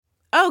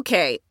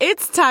Okay,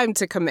 it's time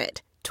to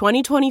commit.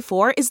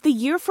 2024 is the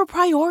year for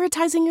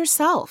prioritizing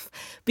yourself.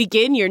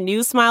 Begin your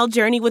new smile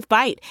journey with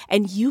Byte,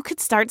 and you could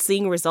start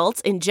seeing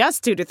results in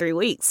just 2 to 3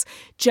 weeks.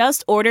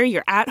 Just order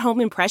your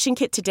at-home impression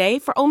kit today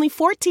for only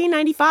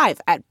 $14.95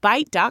 at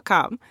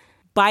Byte.com.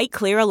 Byte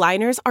Clear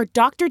aligners are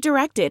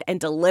doctor-directed and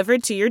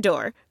delivered to your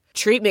door.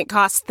 Treatment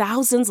costs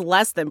thousands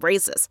less than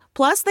braces.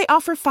 Plus, they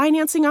offer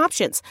financing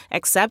options,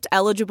 accept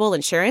eligible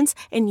insurance,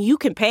 and you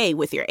can pay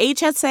with your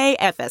HSA,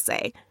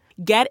 FSA.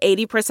 Get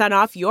 80%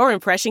 off your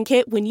impression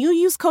kit when you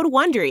use code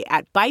WONDERY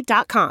at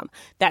Byte.com.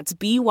 That's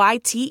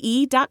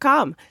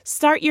BYTE.com.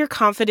 Start your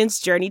confidence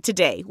journey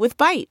today with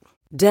Byte.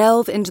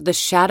 Delve into the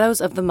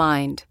shadows of the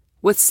mind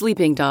with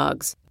Sleeping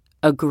Dogs,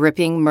 a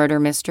gripping murder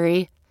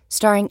mystery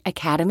starring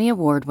Academy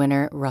Award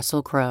winner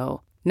Russell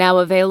Crowe. Now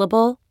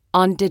available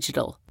on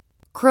digital.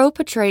 Crowe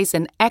portrays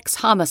an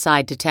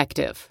ex-homicide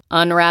detective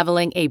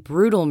unraveling a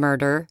brutal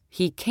murder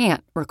he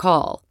can't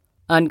recall.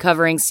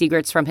 Uncovering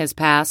secrets from his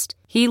past,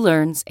 he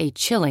learns a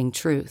chilling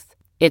truth.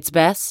 It's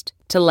best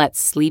to let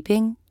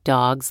sleeping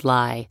dogs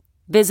lie.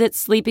 Visit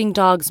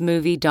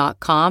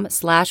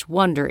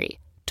sleepingdogsmovie.com/Wondery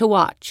to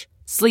watch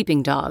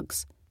Sleeping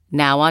Dogs,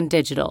 now on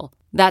digital.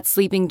 That's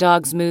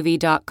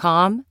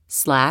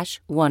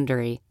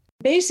sleepingdogsmovie.com/Wondery.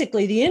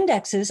 Basically, the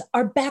indexes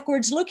are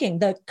backwards looking.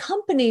 The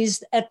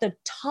companies at the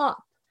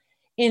top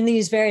in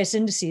these various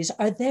indices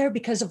are there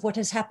because of what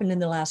has happened in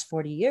the last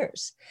 40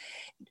 years.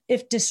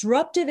 If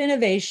disruptive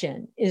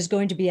innovation is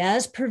going to be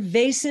as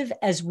pervasive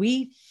as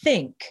we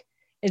think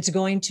it's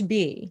going to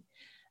be,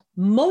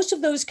 most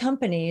of those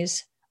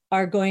companies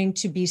are going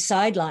to be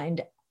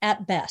sidelined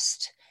at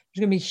best.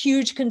 There's going to be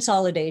huge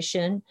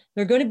consolidation.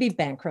 There are going to be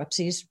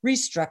bankruptcies,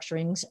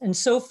 restructurings, and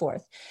so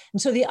forth. And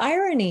so the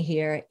irony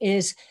here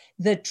is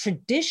the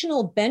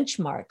traditional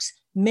benchmarks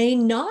may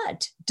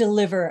not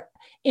deliver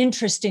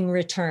interesting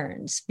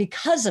returns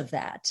because of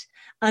that,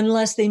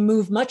 unless they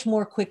move much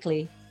more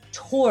quickly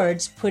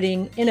towards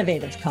putting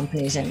innovative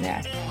companies in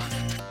there.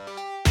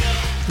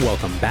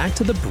 Welcome back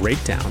to The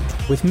Breakdown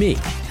with me,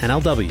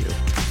 NLW.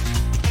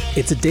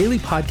 It's a daily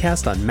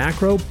podcast on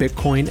macro,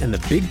 Bitcoin, and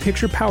the big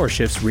picture power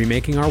shifts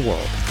remaking our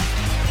world.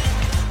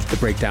 The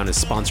Breakdown is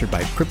sponsored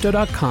by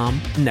Crypto.com,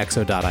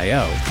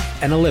 Nexo.io,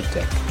 and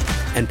Elliptic,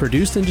 and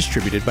produced and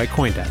distributed by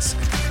CoinDesk.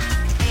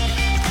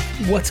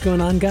 What's going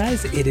on,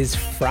 guys? It is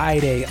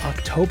Friday,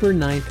 October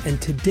 9th,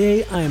 and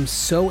today I am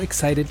so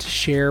excited to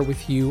share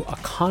with you a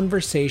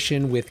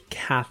conversation with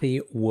Cathie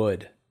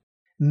Wood.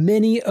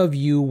 Many of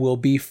you will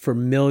be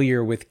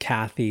familiar with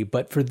Cathie,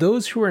 but for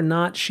those who are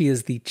not, she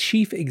is the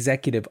Chief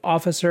Executive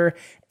Officer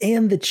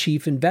and the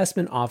Chief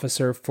Investment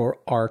Officer for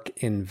ARK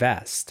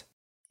Invest.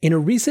 In a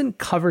recent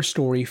cover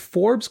story,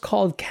 Forbes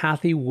called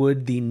Cathie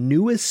Wood the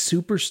newest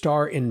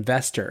superstar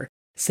investor,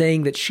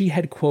 saying that she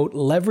had, quote,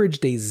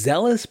 leveraged a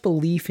zealous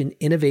belief in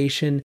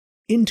innovation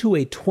into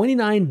a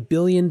 $29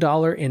 billion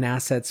in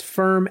assets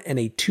firm and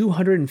a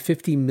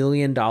 $250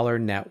 million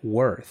net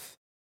worth.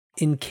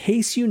 In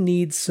case you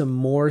need some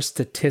more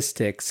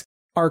statistics,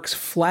 ARK's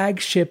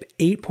flagship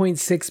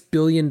 $8.6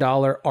 billion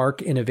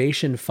ARK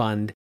Innovation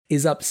Fund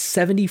is up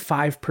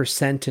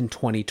 75% in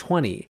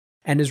 2020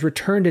 and has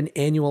returned an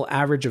annual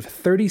average of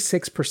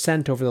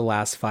 36% over the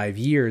last 5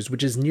 years,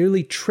 which is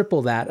nearly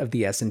triple that of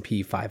the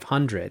S&P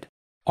 500.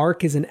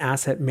 ARK is an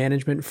asset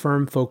management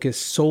firm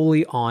focused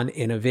solely on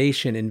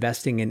innovation,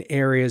 investing in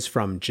areas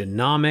from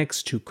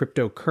genomics to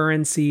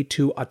cryptocurrency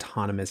to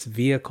autonomous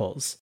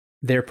vehicles.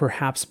 They're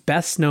perhaps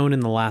best known in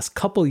the last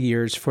couple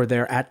years for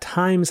their at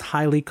times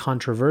highly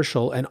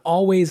controversial and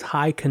always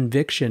high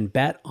conviction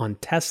bet on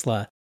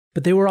Tesla,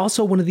 but they were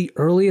also one of the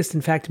earliest,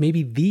 in fact,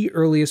 maybe the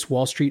earliest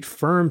Wall Street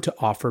firm to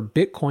offer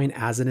Bitcoin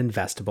as an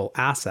investable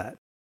asset.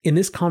 In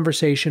this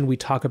conversation, we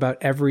talk about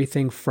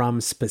everything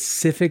from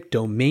specific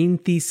domain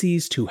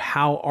theses to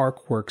how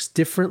ARK works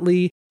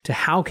differently to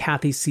how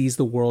Cathie sees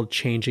the world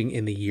changing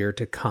in the year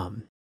to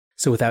come.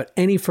 So without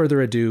any further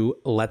ado,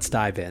 let's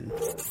dive in.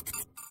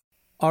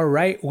 All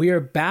right, we are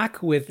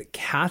back with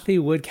Cathie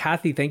Wood.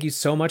 Cathie, thank you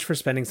so much for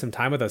spending some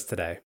time with us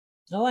today.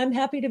 Oh, I'm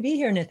happy to be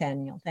here,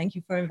 Nathaniel. Thank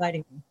you for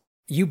inviting me.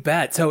 You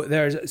bet. So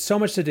there's so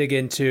much to dig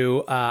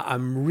into.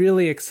 I'm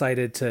really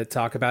excited to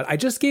talk about. I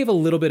just gave a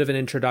little bit of an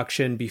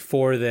introduction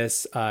before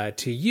this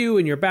to you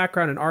and your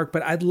background in ARK,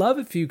 but I'd love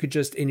if you could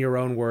just, in your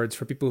own words,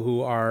 for people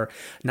who are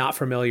not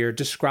familiar,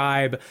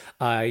 describe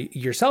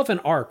yourself and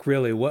ARK,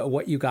 really,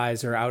 what you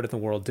guys are out in the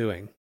world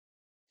doing.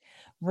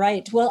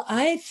 Right. Well,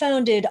 I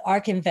founded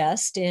ARK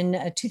Invest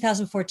in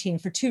 2014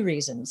 for two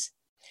reasons.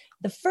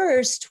 The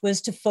first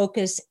was to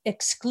focus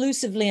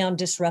exclusively on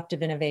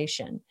disruptive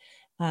innovation.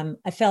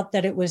 I felt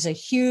that it was a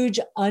huge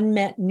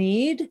unmet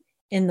need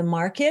in the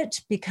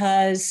market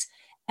because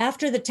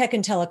after the tech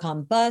and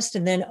telecom bust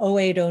and then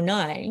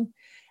 0809,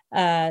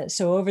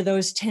 so over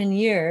those 10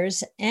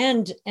 years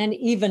and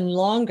even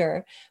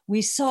longer,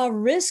 we saw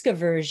risk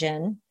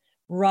aversion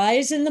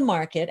rise in the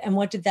market. And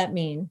what did that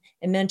mean?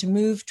 It meant to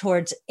move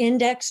towards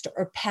indexed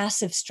or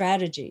passive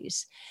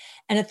strategies.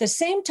 And at the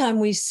same time,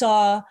 we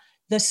saw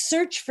the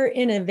search for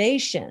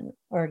innovation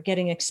or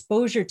getting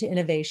exposure to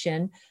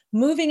innovation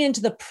moving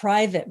into the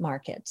private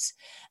markets.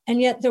 And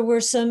yet there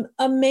were some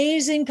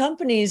amazing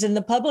companies in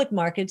the public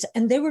markets,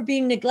 and they were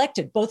being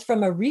neglected, both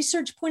from a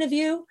research point of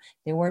view.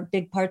 They weren't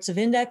big parts of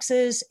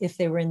indexes, if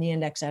they were in the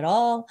index at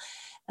all,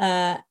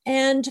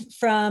 and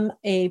from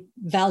a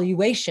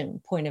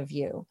valuation point of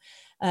view.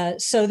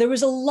 So there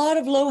was a lot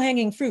of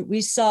low-hanging fruit.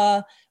 We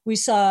saw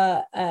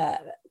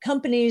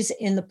companies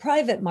in the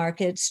private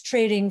markets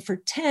trading for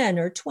 10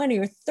 or 20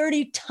 or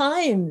 30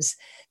 times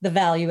the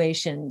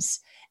valuations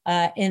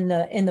in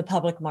the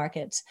public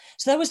markets.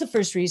 So that was the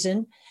first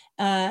reason,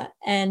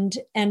 and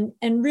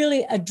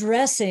really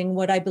addressing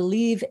what I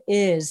believe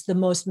is the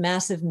most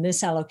massive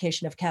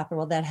misallocation of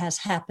capital that has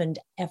happened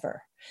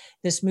ever.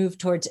 This move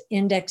towards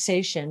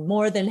indexation.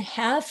 More than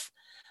half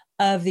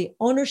of the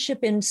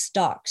ownership in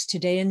stocks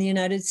today in the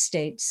United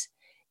States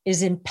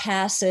is in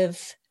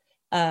passive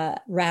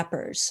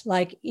wrappers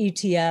like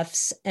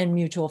ETFs and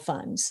mutual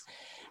funds.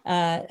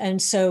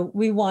 And so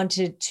we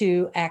wanted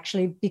to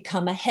actually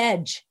become a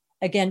hedge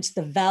against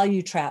the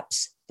value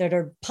traps that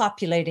are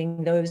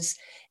populating those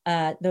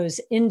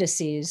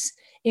indices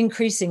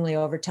increasingly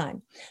over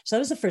time. So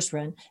that was the first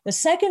run. The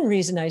second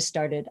reason I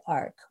started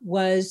ARC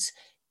was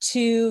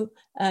to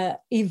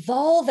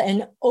evolve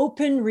an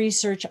open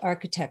research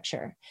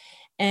architecture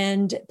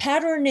and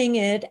patterning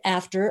it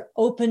after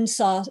open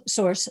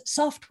source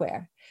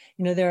software.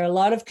 You know, there are a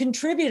lot of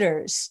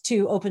contributors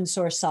to open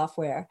source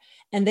software,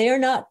 and they are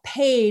not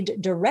paid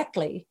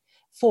directly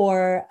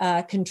for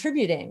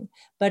contributing,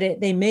 but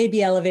they may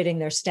be elevating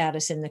their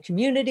status in the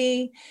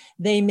community.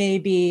 They may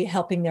be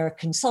helping their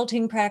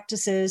consulting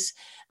practices.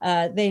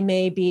 They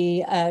may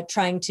be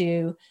trying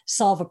to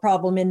solve a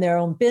problem in their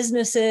own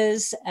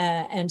businesses.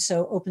 And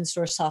so open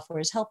source software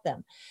has helped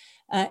them.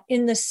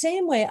 In the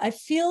same way, I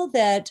feel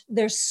that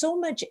there's so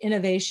much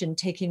innovation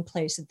taking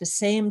place at the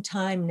same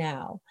time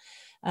now.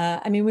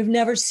 I mean, we've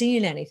never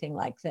seen anything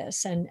like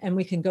this, and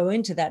we can go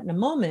into that in a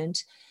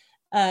moment.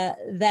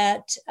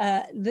 That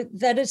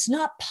it's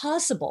not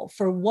possible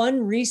for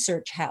one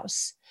research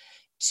house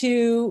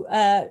to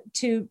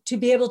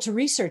be able to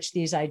research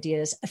these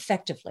ideas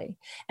effectively.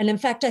 And in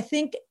fact, I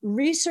think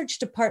research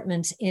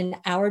departments in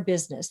our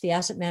business, the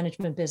asset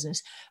management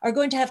business, are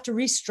going to have to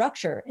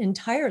restructure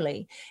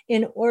entirely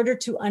in order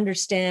to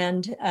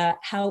understand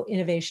how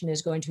innovation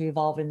is going to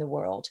evolve in the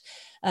world.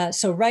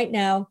 So right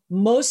now,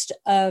 most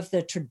of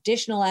the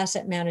traditional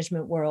asset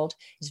management world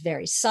is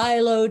very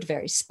siloed,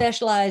 very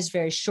specialized,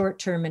 very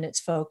short-term in its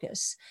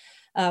focus.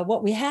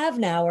 What we have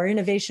now are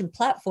innovation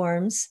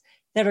platforms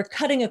that are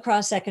cutting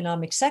across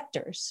economic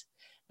sectors.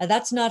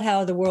 That's not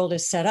how the world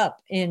is set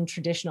up in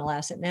traditional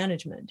asset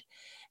management.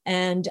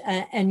 And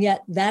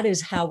yet that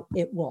is how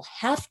it will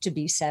have to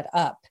be set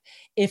up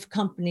if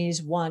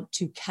companies want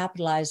to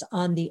capitalize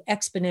on the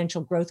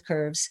exponential growth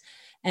curves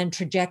and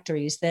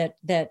trajectories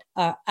that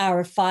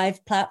our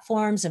 5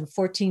 platforms and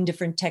 14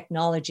 different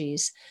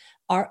technologies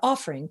are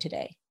offering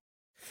today.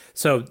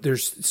 So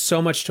there's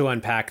so much to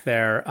unpack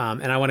there,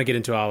 and I want to get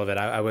into all of it.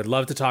 I would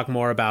love to talk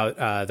more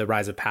about the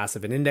rise of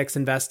passive and index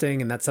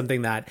investing, and that's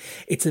something that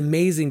it's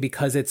amazing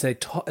because it's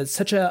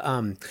such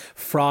a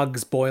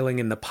frogs boiling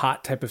in the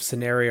pot type of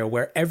scenario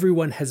where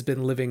everyone has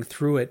been living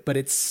through it, but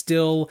it's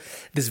still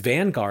this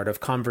vanguard of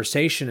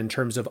conversation in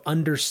terms of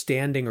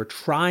understanding or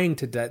trying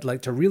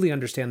to really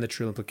understand the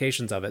true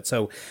implications of it.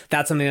 So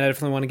that's something that I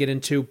definitely want to get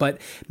into. But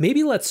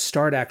maybe let's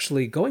start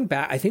actually going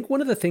back. I think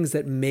one of the things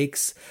that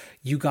makes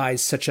you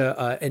guys such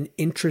an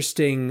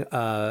interesting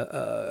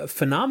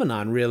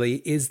phenomenon really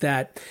is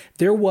that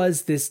there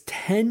was this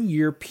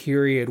 10-year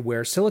period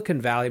where Silicon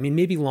Valley, I mean,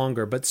 maybe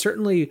longer, but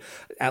certainly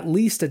at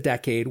least a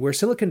decade, where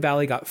Silicon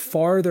Valley got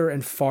farther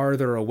and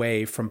farther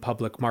away from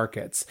public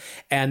markets.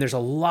 And there's a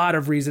lot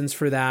of reasons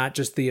for that.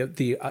 Just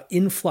the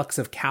influx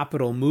of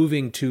capital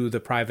moving to the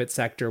private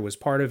sector was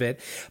part of it.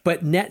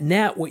 But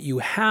net, what you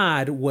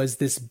had was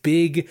this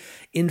big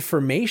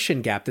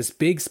information gap, this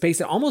big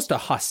space, almost a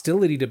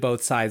hostility to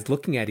both sides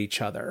looking at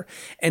each other.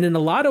 And in a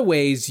lot of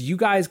ways, you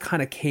guys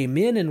kind of came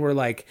in and were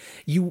like,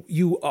 you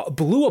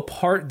blew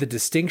apart the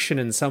distinction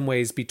in some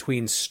ways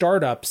between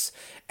startups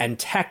and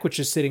tech, which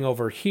is sitting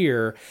over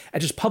here,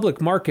 and just public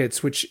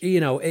markets, which,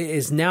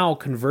 is now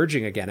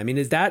converging again. I mean,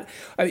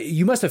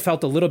 you must have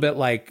felt a little bit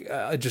like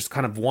just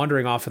kind of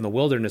wandering off in the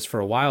wilderness for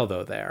a while,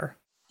 though, there.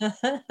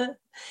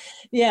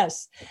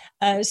 Yes.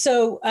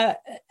 So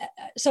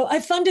I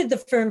funded the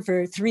firm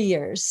for 3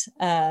 years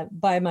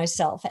by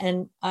myself.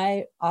 And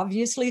I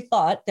obviously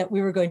thought that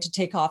we were going to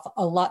take off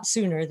a lot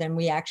sooner than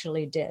we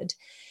actually did.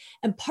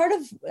 And part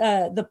of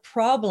the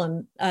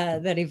problem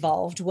that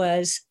evolved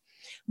was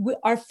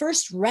our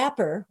first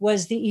wrapper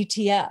was the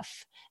ETF.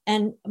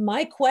 And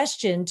my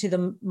question to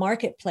the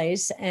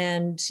marketplace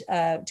and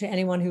to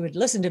anyone who would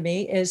listen to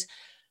me is,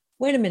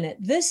 wait a minute,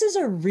 this is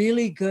a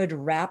really good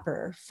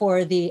wrapper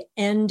for the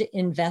end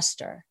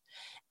investor.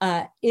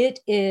 It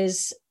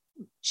is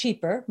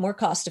cheaper, more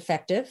cost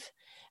effective.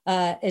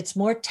 It's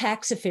more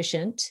tax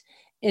efficient.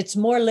 it's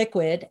more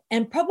liquid,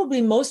 and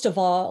probably most of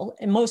all,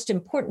 and most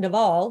important of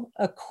all,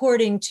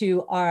 according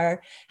to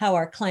how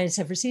our clients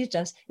have received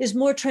us, is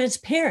more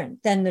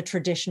transparent than the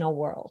traditional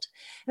world.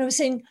 And I was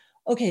saying,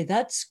 okay,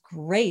 that's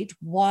great.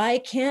 Why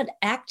can't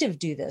active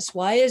do this?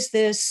 Why is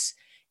this,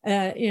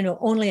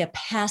 only a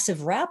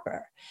passive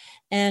wrapper?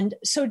 And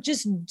so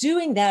just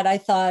doing that, I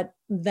thought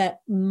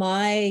that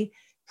my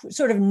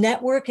sort of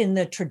network in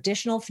the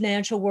traditional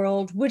financial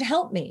world would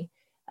help me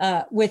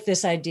with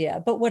this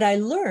idea. But what I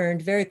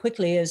learned very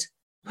quickly is,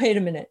 wait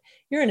a minute,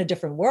 you're in a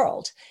different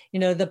world.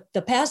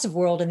 The passive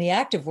world and the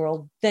active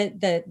world,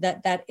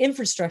 that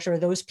infrastructure,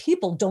 those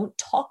people don't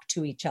talk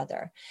to each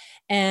other,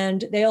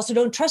 and they also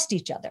don't trust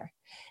each other.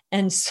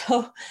 And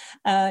so,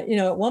 at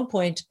one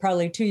point,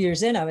 probably 2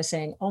 years in, I was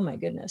saying, oh my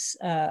goodness,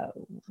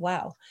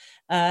 wow.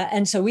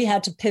 And so we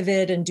had to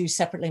pivot and do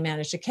separately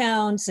managed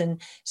accounts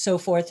and so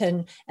forth.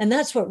 And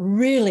that's what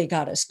really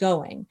got us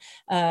going,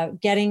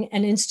 getting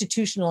an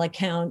institutional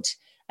account.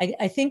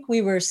 I think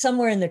we were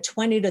somewhere in the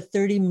 $20 to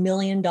 $30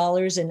 million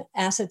in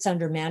assets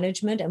under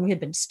management, and we had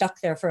been stuck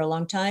there for a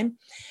long time,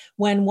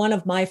 when one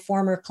of my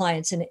former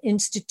clients, an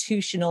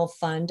institutional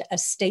fund, a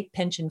state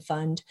pension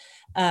fund,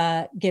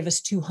 gave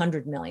us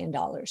 $200 million.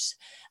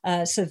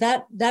 So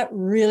that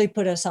really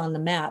put us on the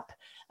map.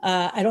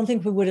 I don't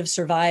think we would have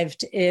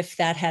survived if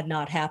that had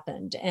not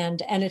happened.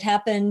 And it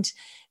happened,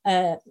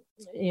 there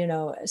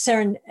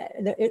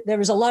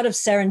was a lot of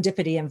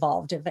serendipity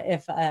involved,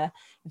 if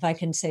I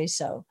can say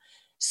so.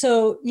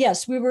 So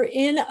yes, we were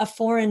in a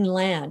foreign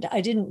land.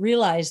 I didn't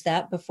realize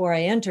that before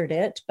I entered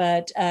it,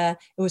 but it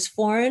was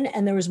foreign,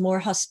 and there was more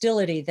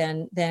hostility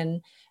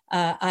than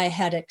I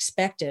had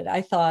expected.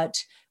 I thought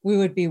we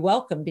would be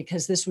welcome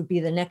because this would be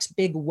the next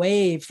big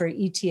wave for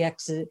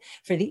ETFs,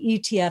 for the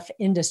ETF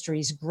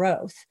industry's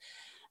growth.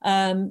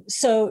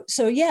 So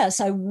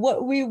yes,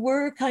 we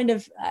were kind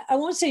of, I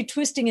won't say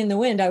twisting in the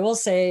wind. I will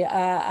say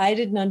I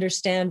didn't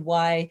understand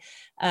why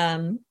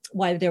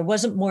there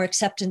wasn't more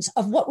acceptance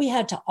of what we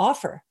had to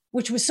offer,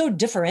 which was so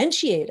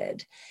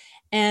differentiated.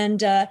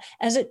 And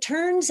as it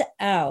turns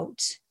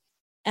out,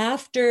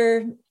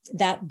 after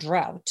that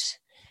drought,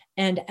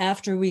 and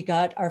after we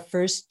got our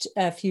first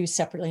few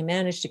separately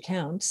managed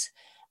accounts,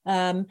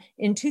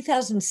 in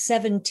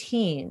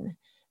 2017,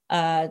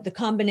 the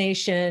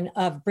combination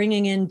of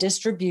bringing in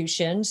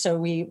distribution, so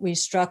we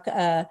struck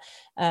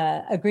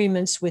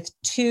agreements with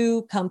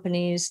two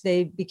companies.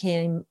 They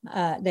became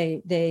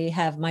they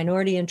have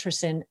minority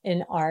interest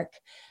in ARC,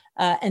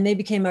 and they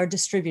became our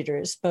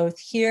distributors both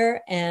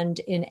here and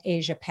in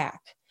Asia Pac.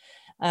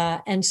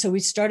 And so we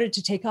started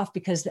to take off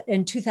because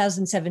in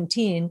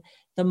 2017,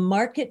 the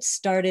market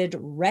started,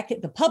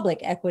 the public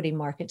equity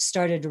market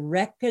started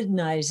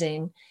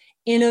recognizing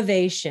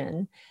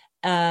innovation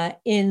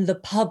in the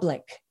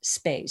public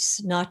space,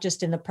 not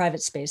just in the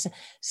private space.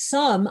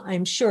 Some,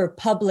 I'm sure,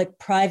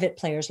 public-private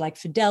players like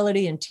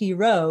Fidelity and T.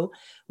 Rowe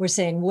were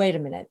saying, wait a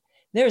minute,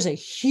 there's a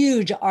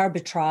huge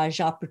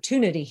arbitrage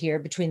opportunity here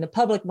between the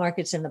public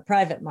markets and the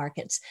private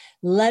markets.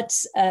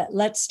 Let's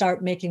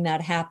start making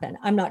that happen.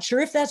 I'm not sure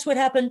if that's what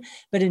happened,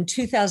 but in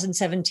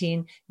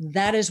 2017,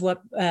 that is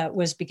what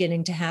was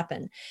beginning to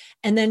happen.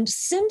 And then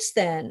since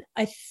then,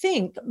 I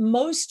think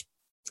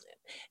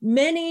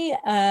many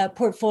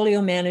portfolio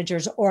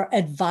managers or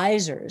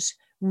advisors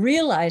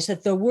realize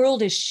that the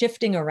world is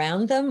shifting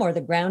around them, or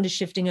the ground is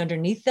shifting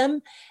underneath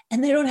them,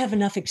 and they don't have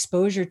enough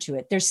exposure to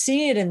it. They're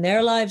seeing it in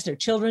their lives, their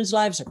children's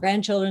lives, their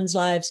grandchildren's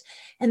lives,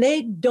 and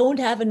they don't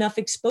have enough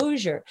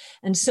exposure.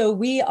 And so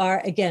we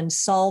are, again,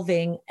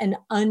 solving an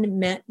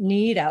unmet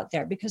need out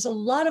there, because a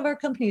lot of our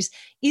companies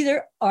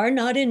either are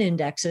not in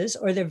indexes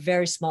or they're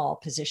very small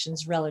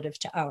positions relative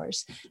to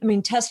ours. I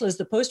mean, Tesla is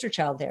the poster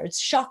child there.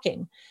 It's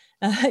shocking.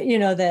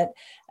 That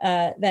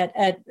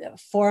at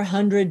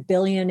 400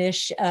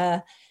 billion-ish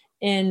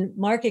in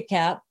market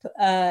cap,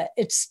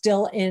 it's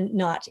still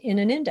not in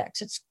an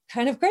index. It's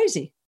kind of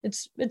crazy.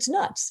 It's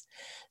nuts.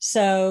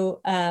 So,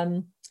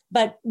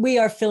 but we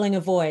are filling a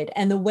void.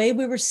 And the way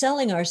we were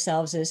selling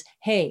ourselves is,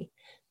 hey,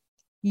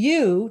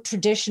 you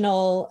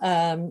traditional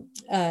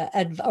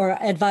or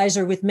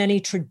advisor with many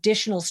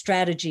traditional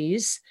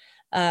strategies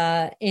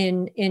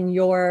in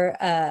your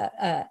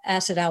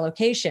asset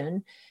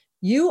allocation,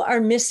 you are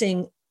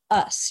missing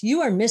us.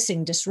 You are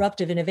missing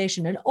disruptive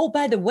innovation. And oh,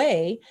 by the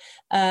way,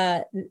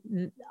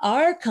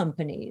 our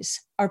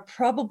companies are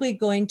probably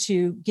going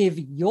to give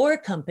your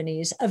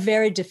companies a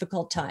very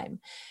difficult time.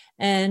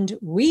 And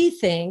we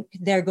think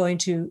they're going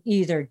to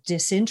either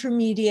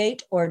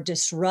disintermediate or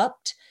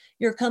disrupt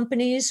your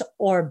companies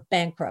or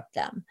bankrupt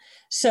them.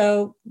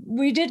 So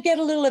we did get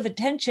a little of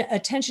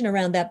attention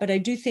around that, but I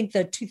do think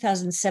the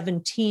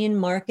 2017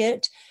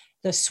 market,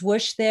 the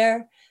swoosh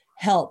there,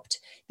 helped.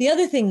 The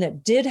other thing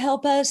that did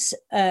help us,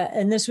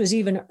 and this was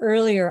even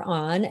earlier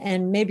on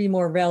and maybe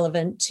more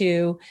relevant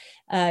to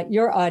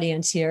your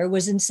audience here,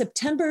 was in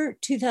September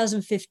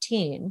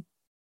 2015,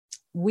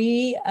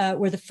 we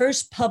were the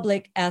first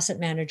public asset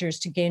managers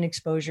to gain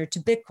exposure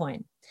to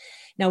Bitcoin.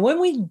 Now, when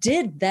we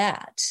did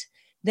that,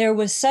 there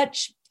was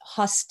such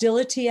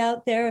hostility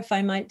out there, if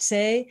I might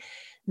say,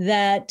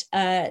 that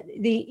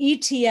the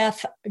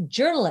ETF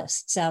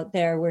journalists out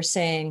there were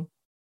saying,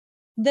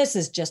 this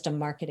is just a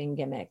marketing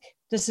gimmick.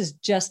 This is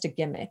just a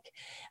gimmick.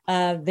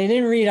 They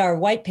didn't read our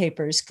white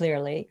papers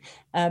clearly,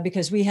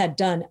 because we had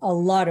done a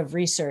lot of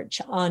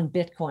research on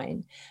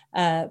Bitcoin.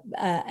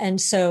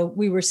 And so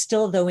we were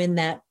still, though, in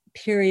that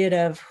period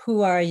of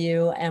who are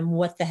you and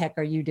what the heck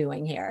are you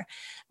doing here?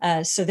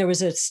 So there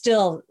was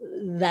still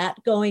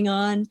that going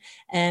on,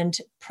 and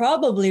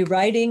probably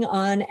writing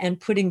on and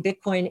putting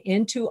Bitcoin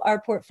into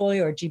our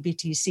portfolio, or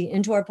GBTC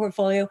into our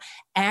portfolio,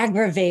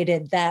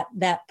 aggravated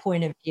that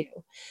point of view.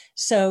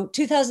 So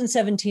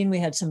 2017, we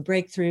had some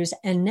breakthroughs.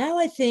 And now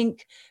I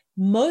think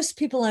most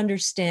people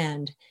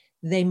understand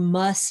they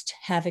must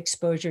have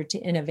exposure to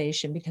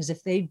innovation, because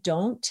if they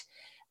don't,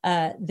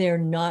 they're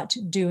not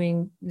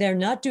doing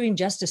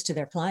justice to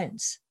their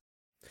clients.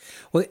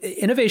 Well,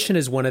 innovation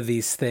is one of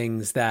these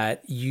things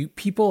that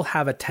people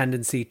have a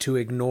tendency to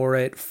ignore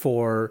it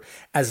for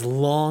as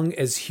long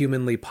as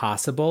humanly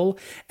possible.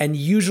 And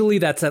usually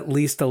that's at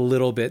least a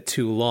little bit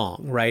too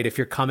long, right? If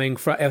you're coming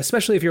from,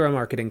 especially if you're a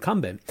market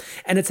incumbent.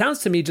 And it sounds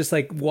to me, just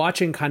like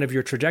watching kind of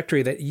your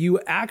trajectory, that you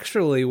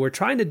actually were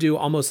trying to do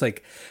almost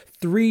like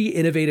 3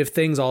 innovative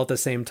things all at the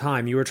same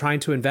time. You were trying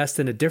to invest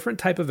in a different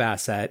type of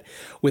asset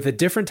with a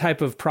different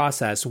type of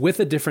process with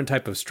a different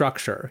type of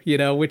structure,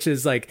 which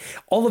is like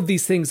all of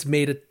these things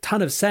made a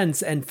ton of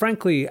sense. And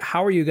frankly,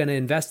 how are you going to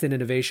invest in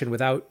innovation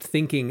without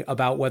thinking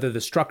about whether the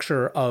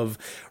structure of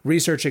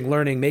researching,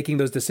 learning, making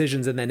those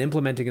decisions, and then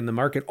implementing in the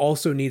market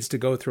also needs to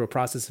go through a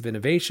process of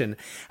innovation?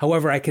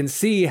 However, I can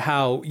see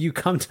how you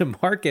come to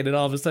market and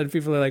all of a sudden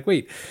people are like,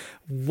 wait,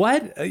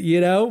 what?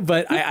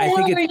 But I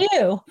think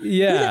you?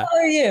 Yeah. Who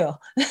are you?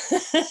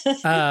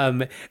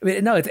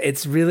 No,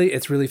 it's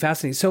really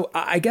fascinating. So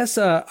I guess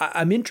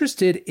I'm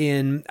interested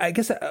in,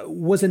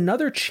 was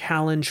another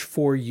challenge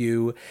for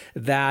you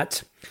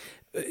that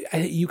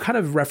you kind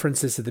of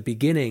referenced this at the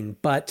beginning,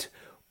 but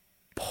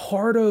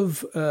part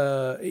of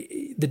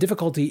the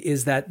difficulty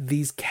is that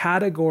these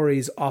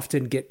categories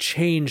often get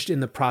changed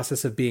in the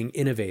process of being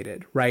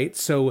innovated, right?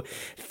 So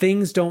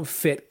things don't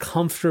fit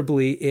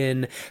comfortably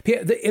in,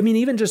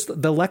 even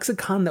just the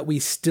lexicon that we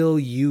still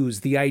use,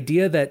 the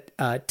idea that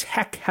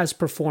tech has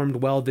performed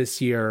well this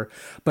year,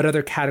 but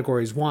other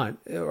categories want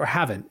or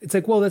haven't. It's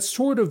like, well, that's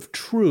sort of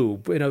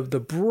true, the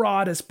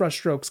broadest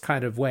brushstrokes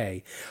kind of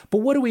way. But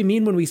what do we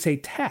mean when we say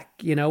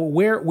tech?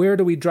 Where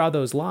do we draw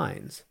those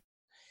lines?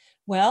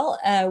 Well,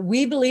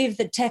 we believe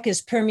that tech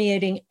is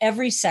permeating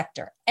every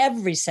sector,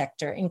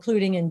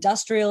 including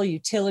industrial,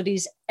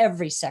 utilities,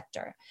 every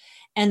sector.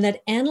 And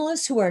that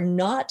analysts who are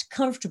not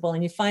comfortable,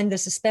 and you find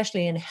this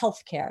especially in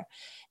healthcare,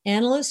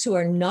 analysts who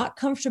are not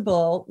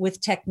comfortable with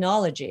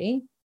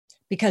technology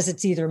because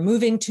it's either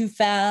moving too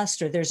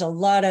fast or there's a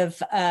lot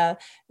of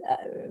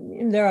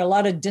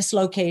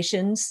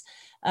dislocations.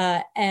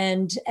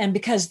 And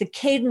because the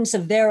cadence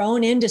of their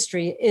own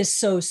industry is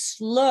so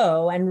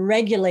slow and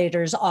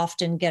regulators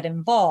often get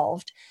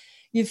involved,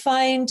 you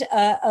find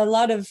a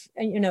lot of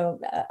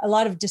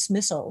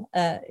dismissal.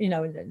 I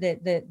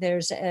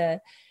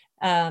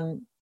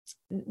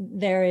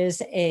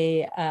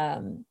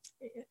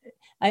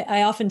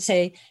often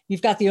say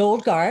you've got the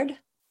old guard,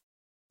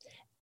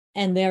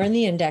 and they're in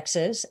the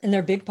indexes, and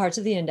they're big parts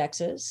of the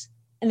indexes,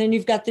 and then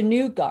you've got the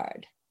new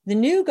guard. The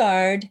new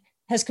guard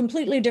has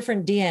completely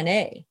different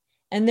DNA,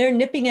 and they're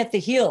nipping at the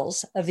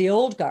heels of the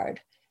old guard.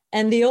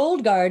 And the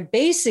old guard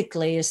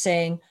basically is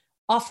saying,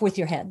 off with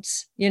your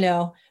heads,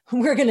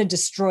 we're going to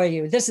destroy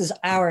you. This is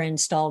our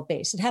installed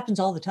base. It happens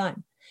all the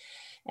time.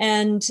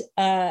 And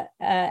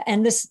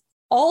this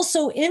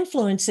also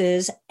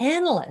influences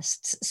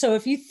analysts. So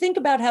if you think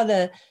about how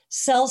the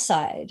sell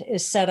side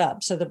is set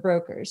up, so the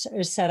brokers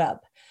are set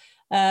up,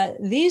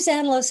 these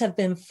analysts have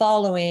been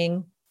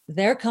following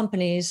their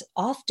companies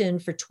often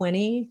for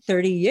 20,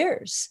 30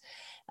 years,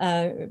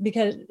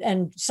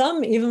 and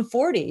some even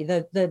 40.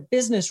 The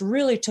business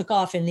really took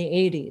off in the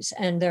 80s,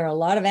 and there are a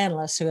lot of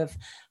analysts who have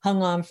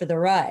hung on for the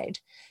ride.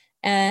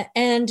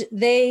 And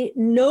they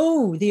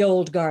know the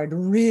old guard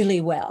really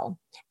well.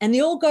 And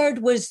the old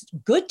guard was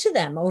good to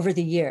them over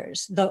the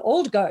years. The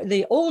old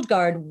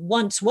guard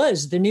once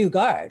was the new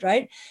guard,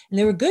 right? And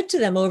they were good to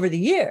them over the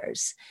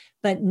years.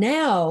 But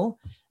now,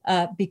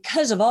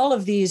 because of all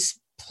of these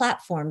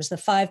platforms, the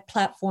 5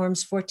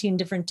 platforms, 14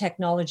 different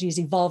technologies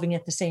evolving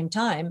at the same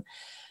time,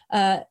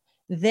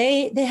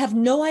 they have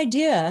no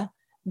idea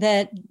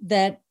that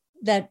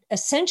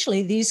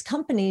essentially these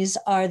companies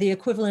are the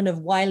equivalent of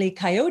Wile E.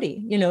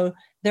 Coyote.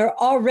 They're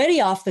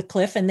already off the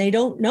cliff and they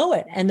don't know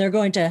it, and they're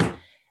going to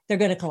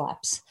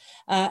collapse.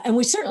 And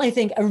we certainly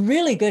think a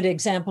really good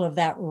example of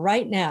that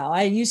right now.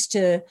 I used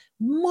to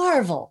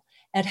marvel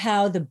at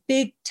how the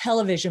big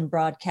television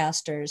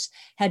broadcasters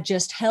had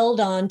just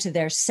held on to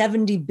their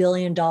 $70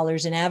 billion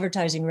in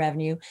advertising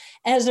revenue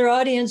as their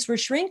audience were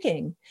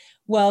shrinking.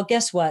 Well,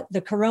 guess what?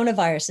 The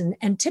coronavirus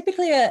and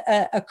typically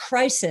a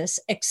crisis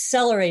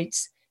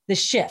accelerates the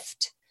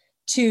shift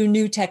to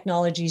new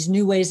technologies,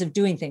 new ways of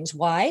doing things.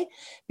 Why?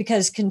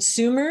 Because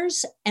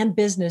consumers and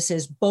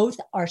businesses both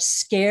are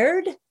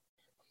scared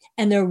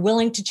and they're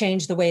willing to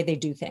change the way they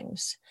do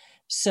things.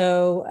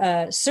 So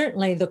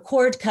certainly the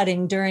cord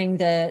cutting during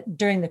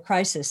the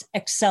crisis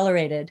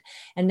accelerated,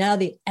 and now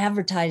the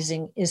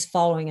advertising is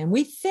following. And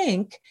we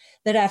think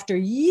that after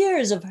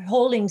years of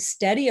holding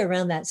steady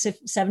around that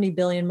 70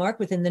 billion mark,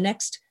 within the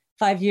next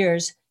 5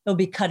 years, it'll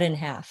be cut in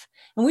half.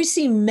 And we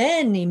see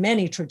many,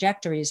 many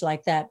trajectories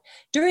like that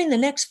during the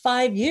next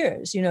 5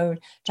 years.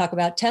 Talk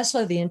about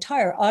Tesla, the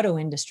entire auto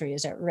industry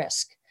is at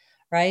risk,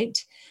 right?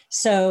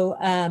 So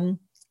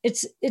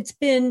it's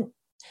been,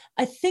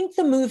 I think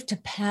the move to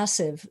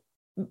passive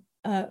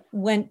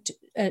went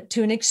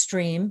to an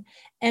extreme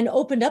and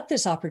opened up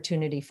this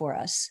opportunity for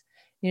us.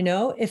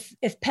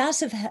 If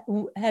passive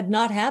had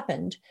not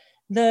happened,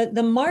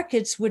 the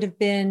markets would have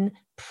been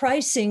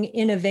pricing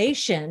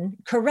innovation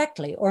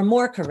correctly or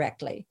more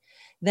correctly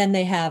than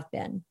they have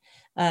been.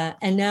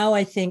 And now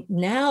I think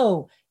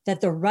now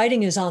that the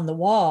writing is on the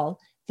wall,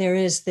 there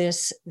is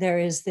this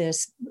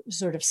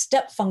sort of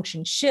step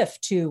function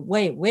shift to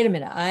wait a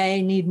minute,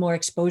 I need more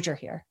exposure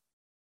here.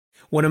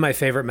 One of my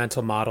favorite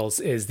mental models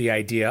is the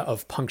idea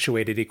of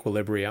punctuated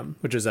equilibrium,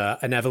 which is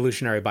an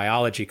evolutionary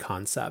biology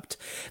concept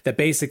that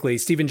basically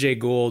Stephen Jay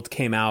Gould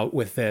came out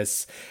with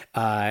this.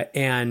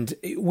 And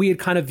we had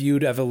kind of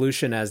viewed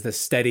evolution as the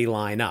steady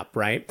line up,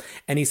 right?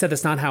 And he said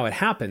that's not how it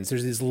happens.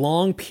 There's these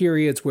long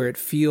periods where it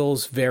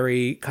feels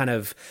very kind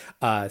of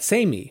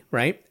samey,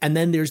 right? And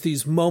then there's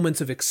these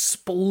moments of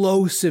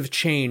explosive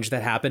change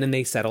that happen and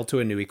they settle to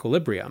a new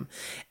equilibrium.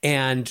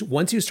 And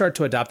once you start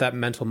to adopt that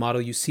mental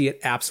model, you see it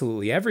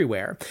absolutely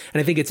everywhere. And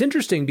I think it's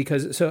interesting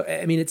because,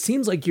 it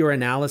seems like your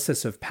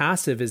analysis of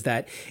passive is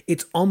that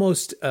it's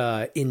almost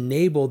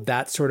enabled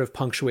that sort of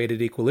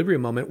punctuated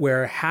equilibrium moment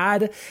where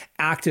had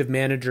active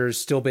managers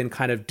still been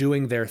kind of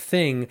doing their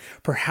thing,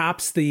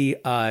 perhaps the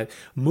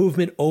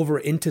movement over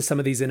into some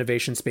of these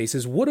innovation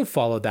spaces would have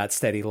followed that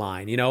steady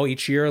line.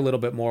 Each year a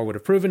little bit more would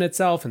have proven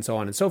itself and so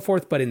on and so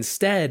forth. But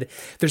instead,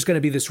 there's going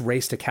to be this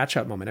race to catch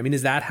up moment.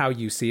 Is that how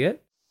you see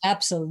it?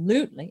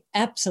 Absolutely.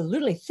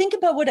 Absolutely. Think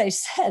about what I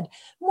said.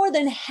 More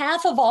than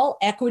half of all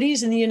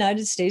equities in the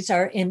United States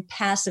are in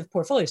passive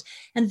portfolios.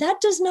 And that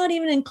does not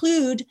even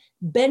include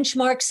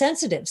benchmark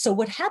sensitive. So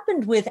what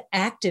happened with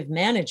active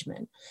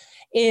management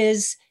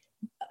is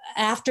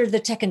after the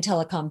tech and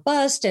telecom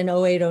bust in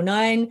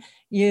 0809,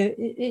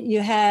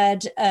 you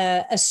had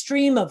a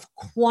stream of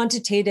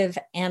quantitative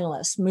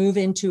analysts move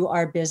into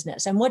our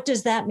business. And what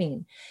does that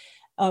mean?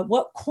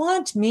 What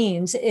quant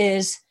means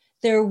is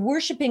they're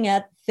worshiping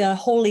at the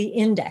holy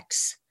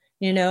index,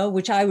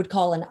 which I would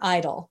call an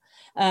idol.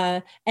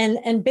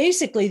 And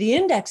basically the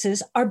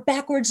indexes are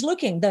backwards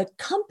looking. The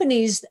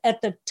companies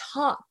at the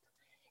top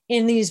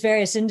in these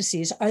various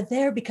indices are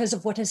there because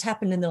of what has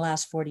happened in the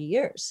last 40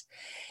 years.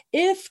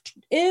 If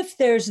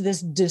there's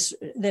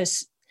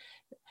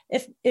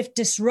if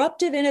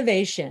disruptive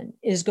innovation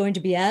is going to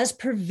be as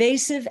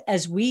pervasive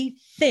as we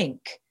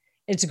think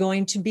it's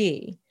going to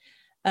be,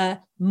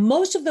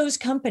 most of those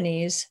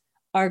companies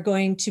are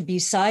going to be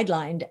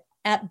sidelined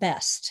at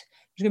best.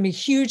 There's going to be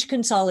huge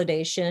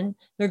consolidation.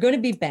 There are going to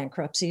be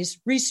bankruptcies,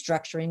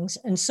 restructurings,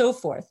 and so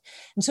forth.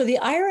 And so the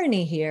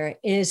irony here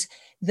is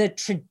the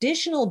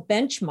traditional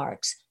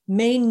benchmarks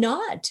may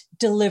not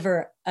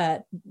deliver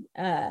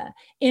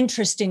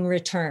interesting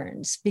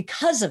returns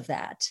because of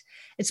that.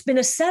 It's been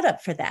a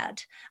setup for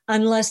that,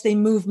 unless they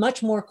move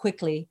much more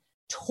quickly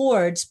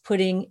towards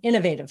putting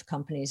innovative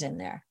companies in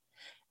there.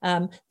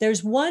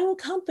 There's one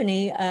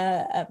company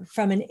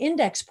from an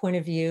index point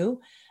of view,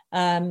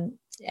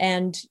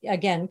 and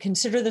again,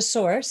 consider the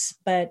source,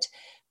 but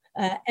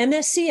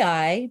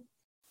MSCI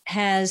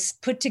has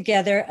put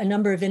together a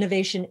number of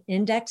innovation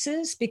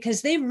indexes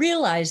because they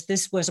realized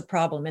this was a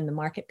problem in the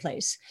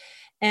marketplace.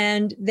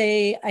 And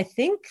they, I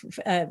think,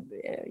 the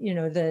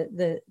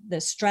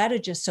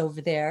strategists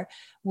over there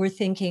were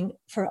thinking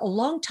for a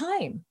long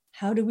time,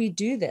 how do we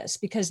do this?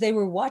 Because they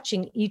were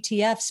watching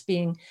ETFs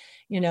being,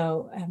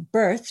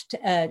 birthed.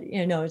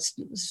 It's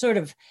sort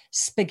of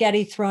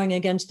spaghetti throwing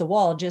against the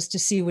wall just to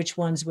see which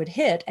ones would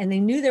hit. And they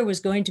knew there was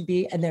going to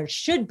be, and there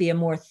should be, a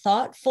more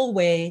thoughtful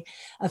way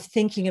of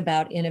thinking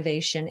about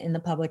innovation in the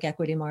public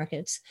equity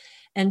markets.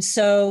 And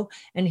so,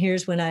 and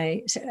here's when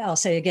I'll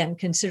say again,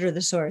 consider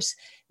the source.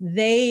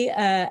 They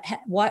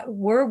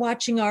were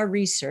watching our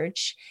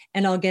research,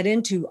 and I'll get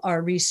into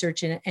our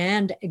research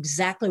and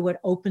exactly what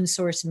open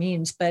source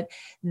means. But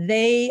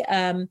they,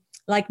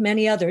 like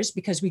many others,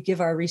 because we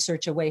give our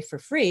research away for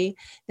free,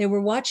 they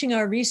were watching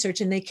our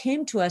research and they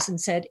came to us and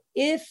said,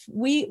 if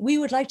we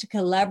would like to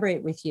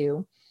collaborate with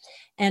you,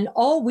 and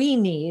all we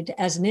need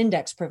as an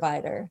index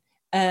provider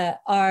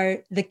are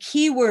the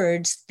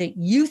keywords that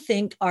you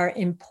think are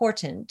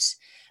important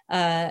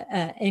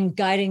in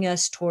guiding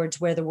us towards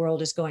where the world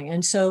is going.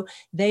 And so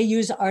they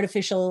use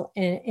artificial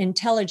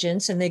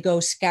intelligence and they go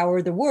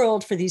scour the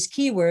world for these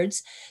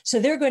keywords.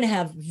 So they're going to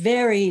have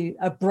very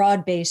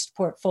broad-based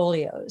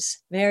portfolios,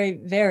 very,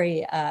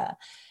 very,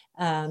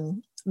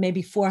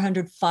 maybe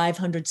 400,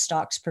 500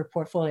 stocks per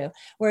portfolio,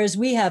 whereas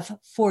we have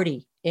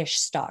 40-ish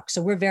stocks.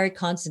 So we're very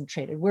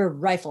concentrated. We're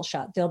rifle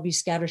shot. They'll be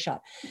scatter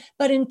shot.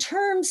 But in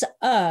terms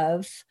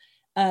of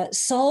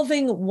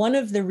solving one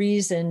of the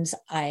reasons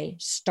I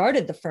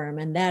started the firm,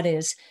 and that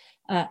is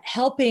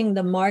helping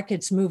the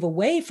markets move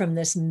away from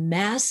this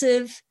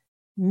massive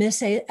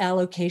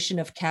misallocation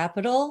of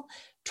capital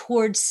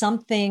towards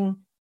something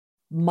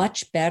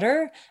much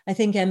better. I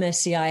think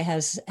MSCI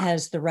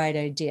has the right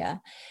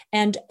idea.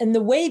 And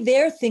the way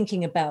they're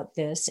thinking about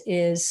this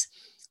is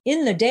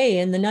in the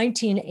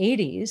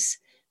 1980s,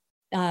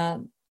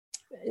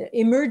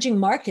 emerging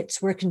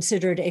markets were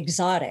considered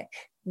exotic,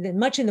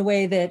 much in the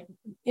way that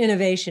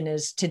innovation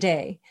is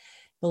today,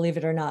 believe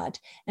it or not.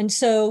 And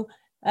so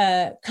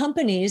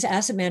companies,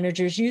 asset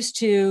managers used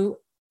to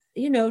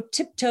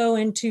tiptoe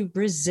into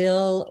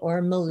Brazil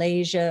or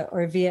Malaysia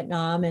or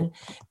Vietnam and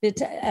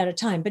at a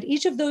time. But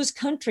each of those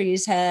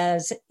countries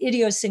has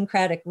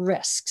idiosyncratic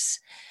risks.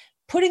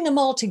 Putting them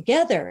all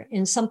together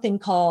in something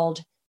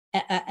called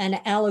an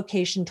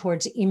allocation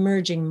towards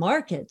emerging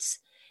markets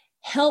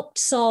helped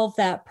solve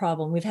that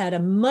problem. We've had a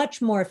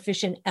much more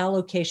efficient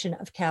allocation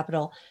of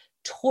capital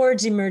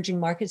towards emerging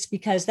markets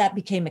because that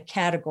became a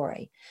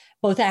category,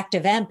 both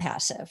active and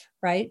passive,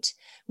 right?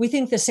 We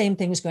think the same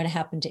thing is going to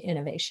happen to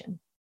innovation.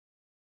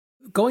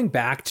 Going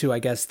back to, I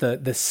guess,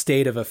 the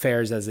state of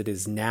affairs as it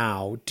is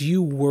now, do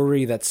you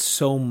worry that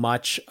so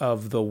much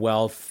of the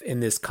wealth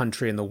in this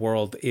country and the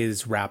world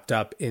is wrapped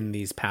up in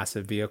these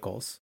passive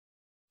vehicles?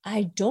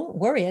 I don't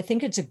worry. I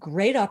think it's a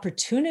great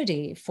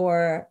opportunity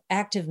for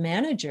active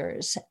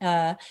managers.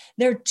 There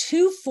are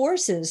two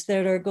forces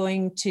that are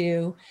going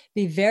to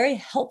be very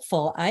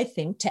helpful, I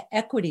think, to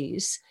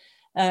equities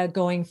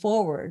going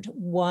forward.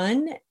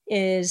 One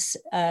is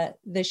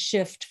the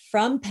shift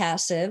from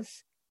passive.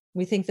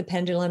 We think the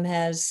pendulum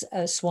has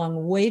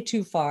swung way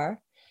too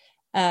far.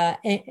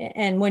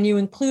 And when you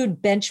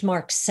include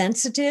benchmark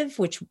sensitive,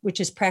 which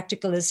is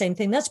practically the same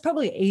thing, that's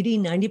probably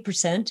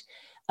 80-90%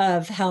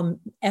 of how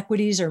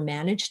equities are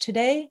managed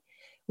today,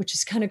 which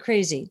is kind of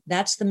crazy.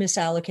 That's the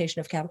misallocation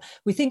of capital.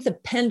 We think the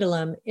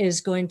pendulum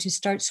is going to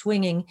start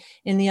swinging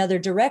in the other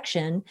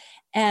direction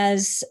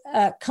as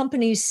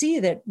companies see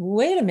that,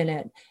 wait a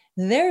minute,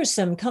 there are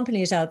some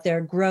companies out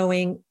there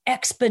growing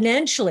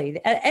exponentially,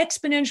 at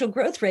exponential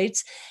growth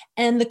rates,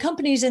 and the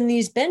companies in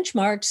these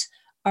benchmarks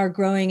are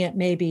growing at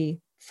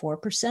maybe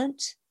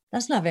 4%.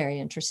 That's not very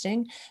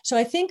interesting. So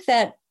I think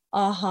that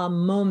aha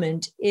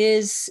moment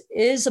is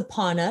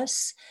upon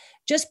us,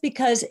 just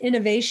because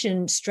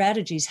innovation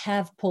strategies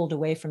have pulled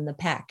away from the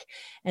pack.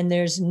 And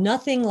there's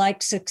nothing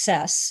like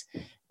success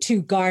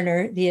to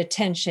garner the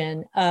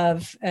attention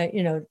of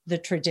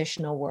the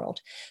traditional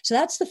world. So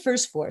that's the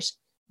first force.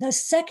 The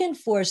second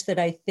force that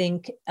I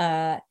think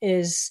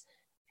is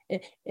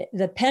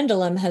the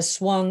pendulum has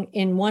swung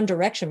in one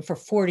direction for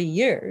 40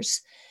 years,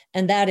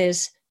 and that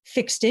is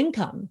fixed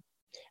income.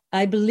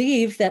 I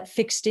believe that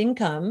fixed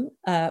income,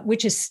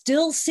 which is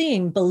still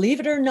seeing,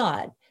 believe it or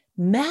not,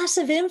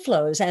 massive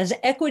inflows as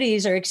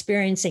equities are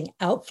experiencing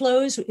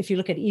outflows. If you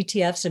look at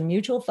ETFs and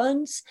mutual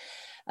funds,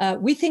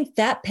 we think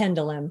that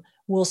pendulum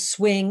will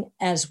swing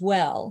as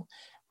well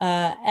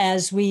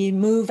as we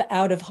move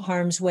out of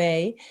harm's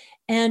way.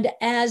 And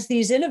as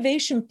these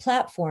innovation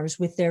platforms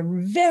with their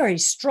very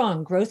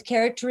strong growth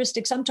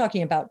characteristics, I'm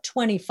talking about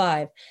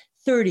 25,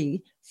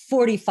 30,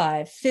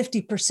 45,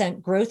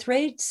 50% growth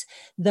rates,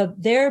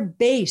 their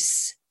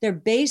base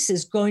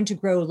is going to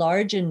grow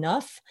large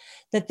enough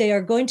that they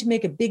are going to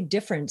make a big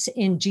difference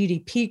in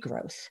GDP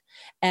growth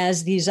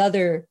as these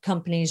other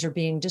companies are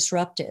being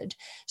disrupted.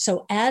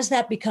 So as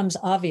that becomes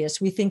obvious,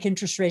 we think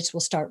interest rates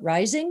will start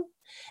rising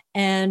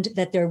and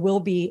that there will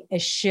be a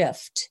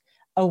shift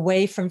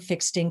away from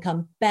fixed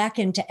income back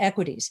into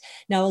equities.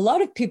 Now, a lot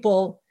of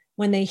people,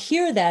 when they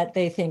hear that,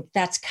 they think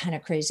that's kind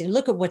of crazy.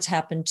 Look at what's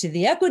happened to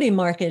the equity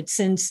market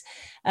since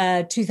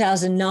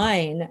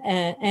 2009,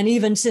 and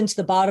even since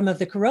the bottom of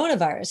the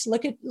coronavirus.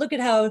 Look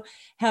at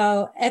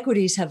how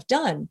equities have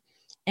done,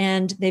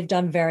 and they've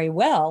done very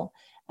well.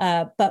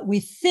 But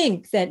we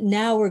think that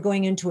now we're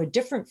going into a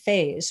different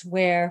phase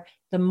where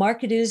the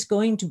market is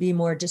going to be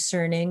more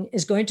discerning,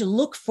 is going to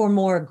look for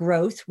more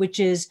growth, which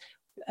is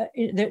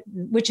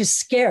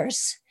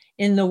scarce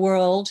in the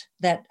world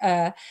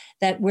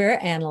that we're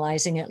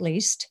analyzing, at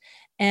least.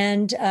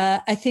 And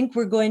I think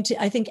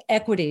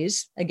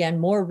equities, again,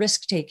 more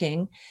risk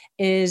taking,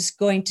 is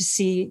going to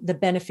see the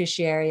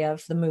beneficiary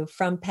of the move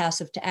from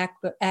passive to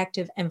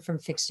active and from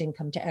fixed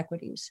income to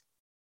equities.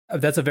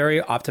 That's a very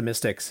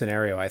optimistic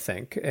scenario, I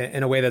think,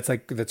 in a way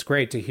that's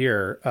great to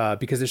hear,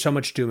 because there's so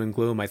much doom and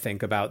gloom, I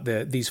think, about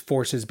these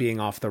forces being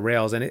off the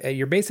rails. And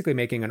you're basically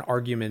making an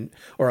argument,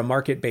 or a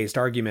market-based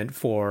argument,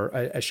 for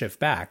a shift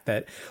back,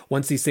 that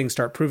once these things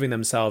start proving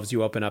themselves,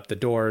 you open up the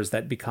doors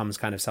that becomes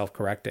kind of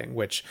self-correcting,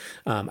 which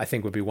I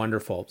think would be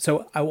wonderful.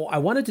 So I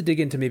wanted to dig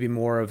into maybe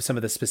more of some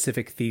of the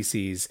specific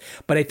theses,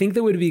 but I think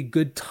there would be a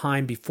good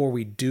time before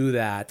we do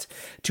that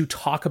to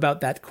talk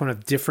about that kind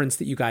of difference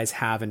that you guys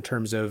have in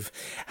terms of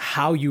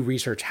how you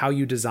research, how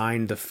you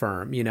design the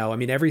firm.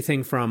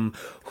 Everything from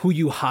who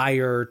you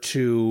hire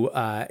to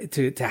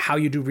how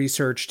you do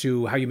research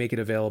to how you make it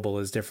available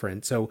is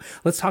different. So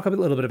let's talk a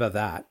little bit about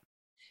that.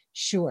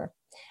 Sure.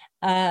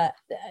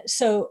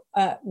 So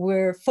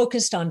we're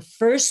focused on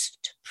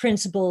first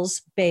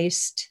principles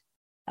based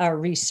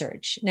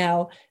research.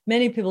 Now,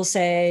 many people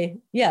say,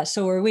 yeah,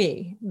 so are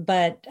we.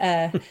 But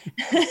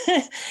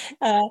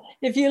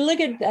if you look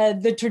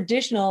at the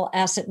traditional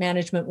asset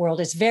management world,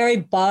 it's very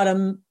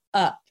bottom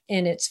up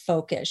in its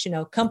focus,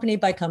 company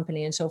by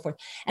company and so forth.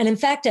 And in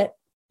fact,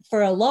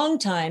 for a long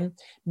time,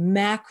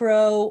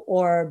 macro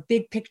or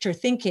big picture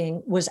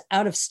thinking was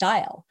out of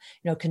style.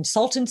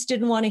 Consultants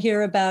didn't want to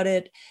hear about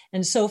it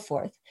and so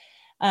forth.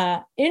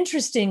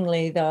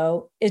 Interestingly,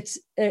 though, it's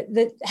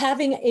that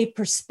having a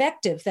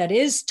perspective that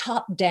is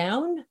top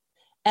down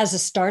as a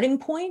starting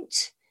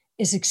point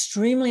is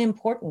extremely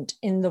important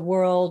in the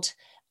world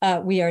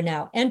we are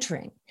now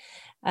entering.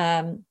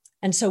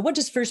 And so what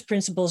does first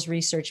principles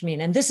research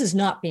mean? And this is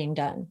not being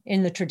done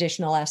in the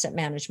traditional asset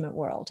management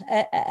world,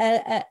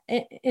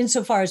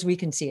 insofar as we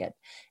can see it.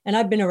 And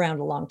I've been around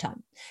a long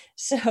time.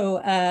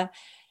 So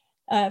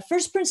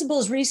first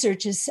principles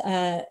research is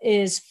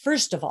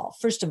first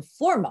and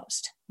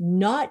foremost,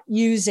 not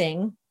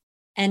using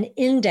an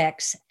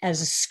index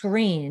as a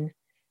screen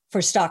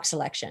for stock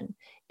selection.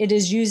 It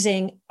is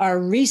using our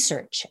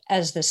research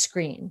as the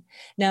screen.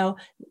 Now,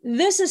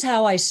 this is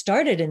how I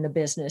started in the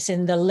business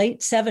in the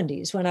late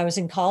 70s. When I was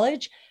in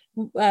college,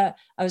 I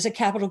was at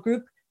Capital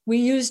Group. We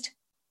used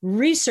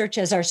research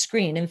as our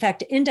screen. In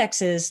fact,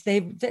 indexes,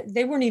 they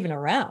weren't even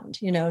around.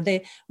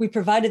 We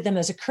provided them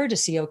as a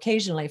courtesy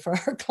occasionally for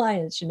our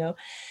clients.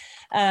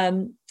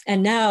 And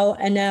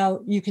now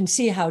you can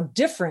see how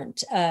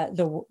different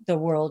the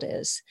world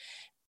is.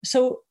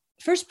 So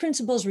first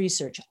principles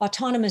research,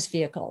 autonomous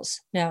vehicles.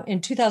 Now,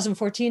 in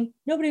 2014,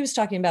 nobody was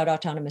talking about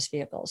autonomous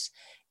vehicles.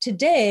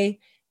 Today,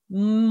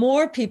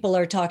 more people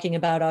are talking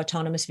about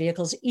autonomous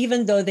vehicles,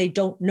 even though they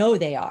don't know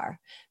they are.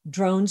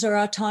 Drones are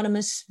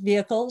autonomous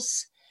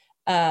vehicles.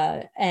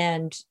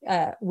 And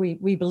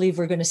we believe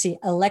we're going to see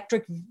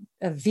electric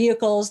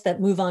vehicles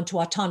that move on to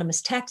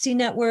autonomous taxi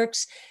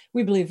networks.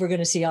 We believe we're going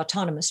to see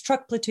autonomous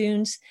truck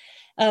platoons.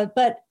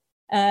 But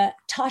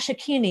Tasha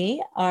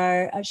Keeney,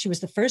 she was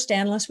the first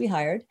analyst we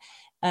hired.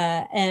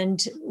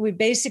 And we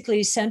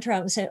basically sent her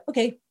out and said,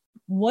 okay,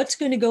 what's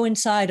going to go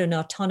inside an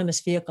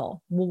autonomous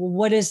vehicle?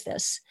 What is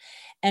this?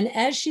 And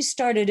as she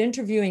started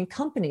interviewing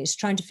companies,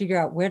 trying to figure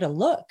out where to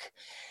look,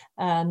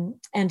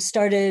 and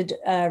started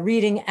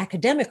reading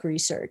academic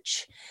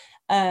research,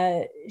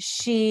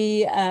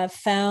 she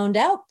found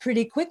out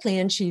pretty quickly,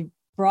 and she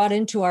brought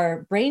into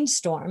our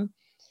brainstorm,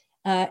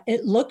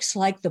 it looks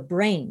like the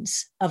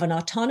brains of an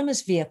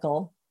autonomous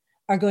vehicle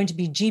are going to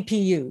be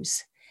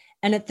GPUs.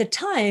 And at the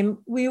time,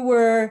 we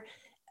were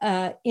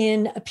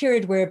in a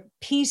period where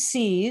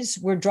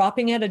PCs were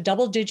dropping at a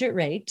double-digit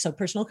rate, so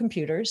personal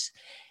computers,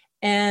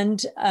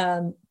 and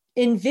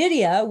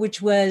NVIDIA,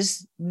 which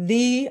was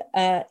the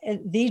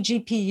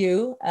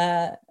GPU,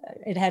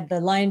 it had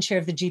the lion's share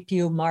of the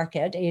GPU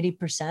market,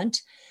 80%.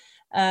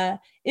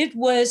 It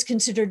was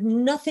considered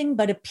nothing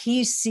but a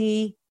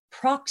PC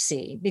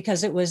proxy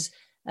because it was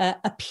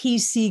a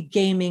PC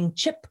gaming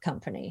chip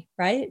company,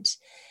 right?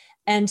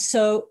 And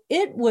so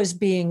it was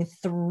being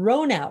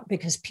thrown out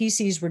because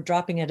PCs were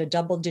dropping at a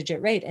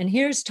double-digit rate. And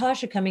here's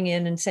Tasha coming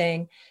in and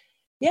saying,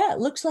 "Yeah, it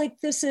looks like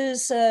this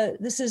is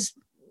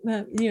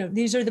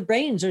these are the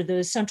brains or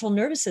the central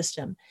nervous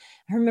system."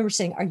 I remember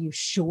saying, "Are you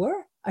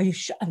sure? Are you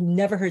sure?" I've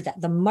never heard that.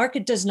 The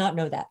market does not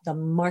know that. The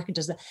market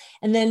does not.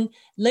 And then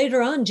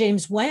later on,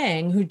 James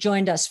Wang, who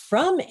joined us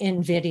from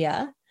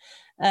NVIDIA,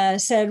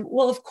 said,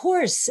 well, of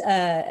course,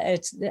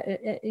 it's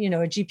a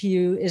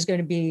GPU is going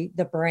to be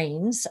the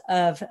brains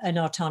of an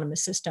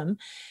autonomous system.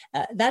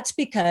 That's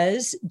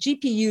because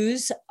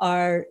GPUs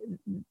are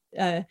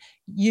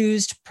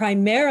used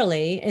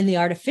primarily in the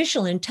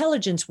artificial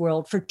intelligence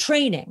world for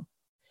training.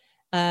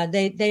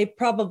 They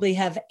probably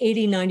have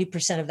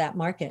 80-90% of that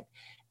market.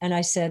 And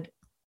I said,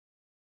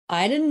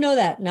 I didn't know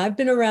that. And I've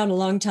been around a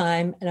long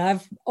time and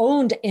I've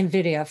owned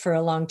NVIDIA for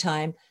a long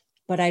time,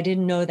 but I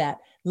didn't know that.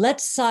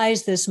 Let's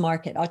size this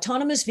market.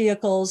 Autonomous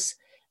vehicles,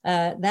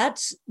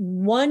 that's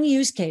one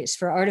use case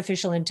for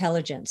artificial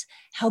intelligence.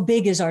 How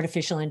big is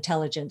artificial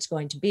intelligence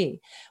going to be?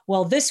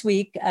 Well, this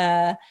week,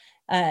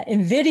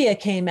 NVIDIA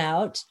came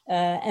out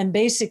and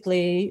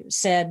basically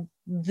said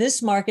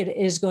this market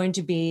is going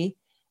to be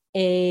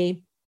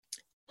a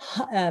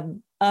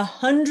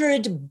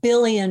 $100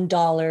 billion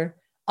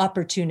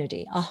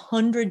opportunity,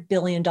 $100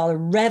 billion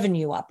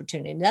revenue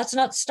opportunity. And that's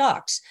not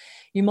stocks.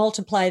 You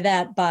multiply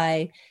that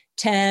by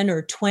 10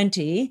 or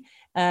 20,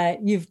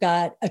 you've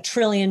got $1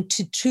 trillion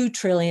to $2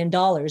 trillion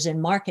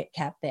in market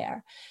cap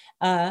there.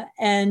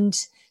 And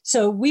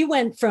so we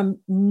went from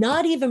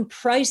not even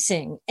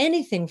pricing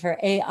anything for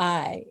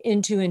AI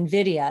into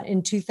NVIDIA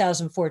in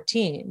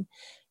 2014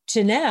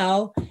 to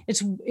now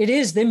it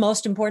is the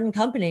most important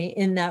company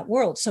in that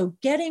world. So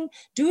doing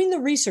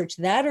the research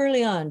that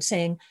early on,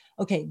 saying,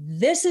 okay,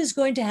 this is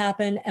going to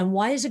happen. And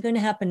why is it going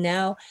to happen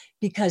now?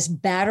 Because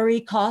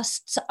battery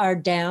costs are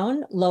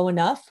down low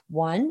enough,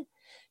 one.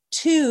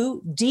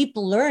 Two, deep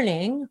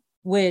learning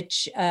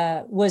which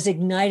was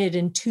ignited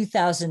in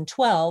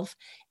 2012,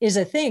 is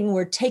a thing.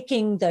 We're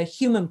taking the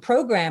human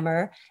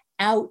programmer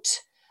out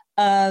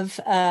of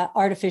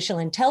artificial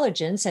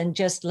intelligence and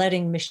just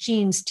letting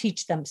machines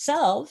teach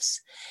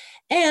themselves.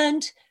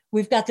 And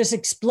we've got this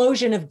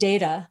explosion of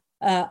data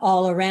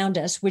all around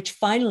us, which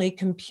finally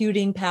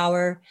computing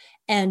power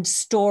and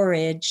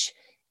storage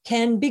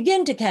can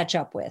begin to catch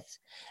up with.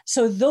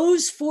 So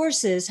those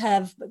forces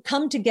have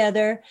come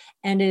together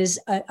and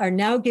are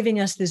now giving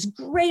us this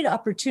great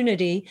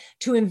opportunity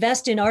to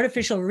invest in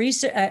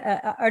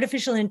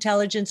artificial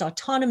intelligence,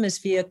 autonomous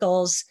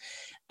vehicles,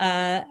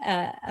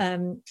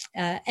 and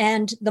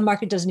the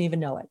market doesn't even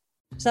know it.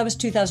 So that was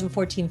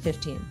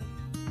 2014-15.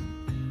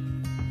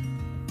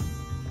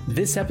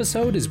 This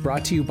episode is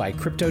brought to you by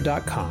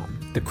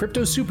Crypto.com, the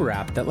crypto super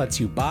app that lets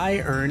you buy,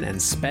 earn,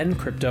 and spend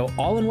crypto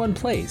all in one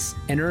place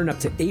and earn up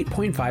to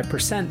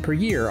 8.5% per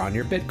year on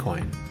your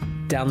Bitcoin.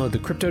 Download the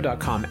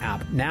Crypto.com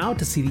app now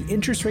to see the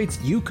interest rates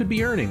you could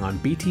be earning on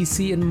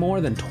BTC and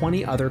more than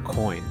 20 other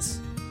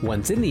coins.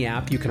 Once in the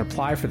app, you can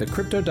apply for the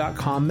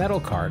Crypto.com Metal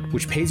Card,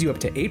 which pays you up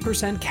to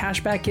 8%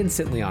 cash back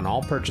instantly on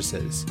all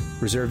purchases.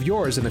 Reserve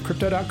yours in the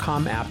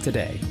Crypto.com app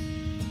today.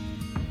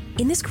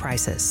 In this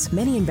crisis,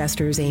 many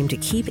investors aim to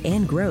keep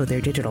and grow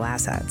their digital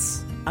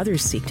assets.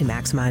 Others seek to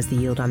maximize the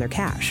yield on their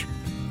cash.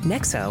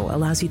 Nexo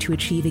allows you to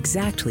achieve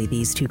exactly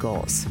these two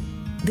goals.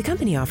 The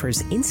company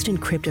offers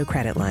instant crypto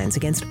credit lines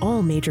against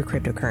all major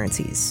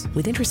cryptocurrencies,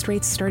 with interest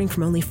rates starting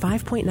from only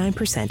 5.9%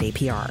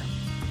 APR.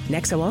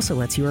 Nexo also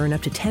lets you earn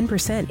up to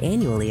 10%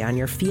 annually on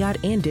your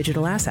fiat and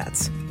digital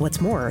assets. What's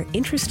more,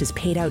 interest is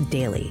paid out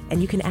daily,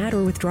 and you can add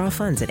or withdraw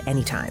funds at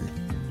any time.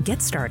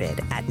 Get started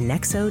at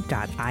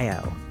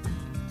nexo.io.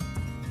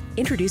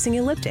 Introducing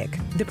Elliptic,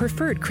 the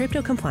preferred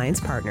crypto compliance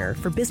partner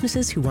for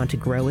businesses who want to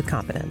grow with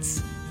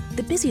confidence.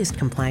 The busiest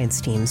compliance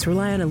teams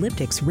rely on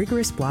Elliptic's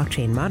rigorous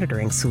blockchain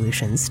monitoring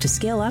solutions to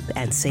scale up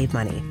and save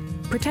money.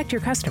 Protect your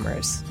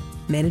customers,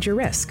 manage your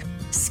risk,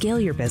 scale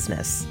your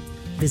business.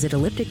 Visit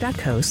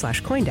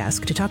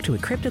elliptic.co/Coindesk to talk to a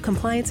crypto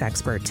compliance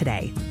expert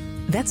today.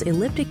 That's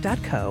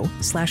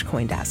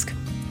elliptic.co/Coindesk.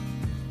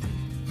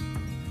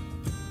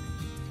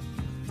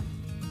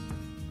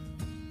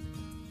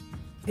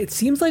 It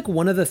seems like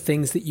one of the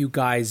things that you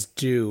guys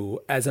do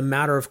as a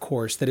matter of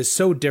course that is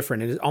so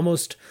different, it is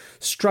almost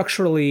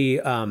structurally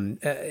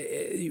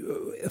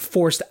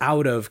forced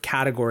out of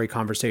category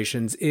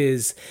conversations,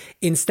 is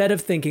instead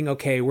of thinking,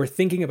 okay, we're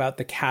thinking about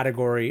the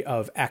category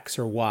of X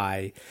or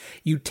Y,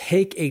 you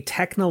take a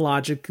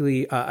technology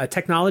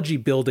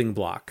building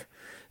block.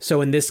 So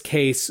in this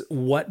case,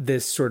 what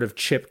this sort of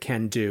chip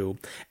can do,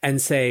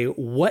 and say,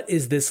 what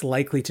is this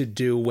likely to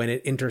do when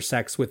it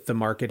intersects with the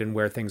market and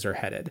where things are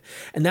headed?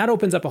 And that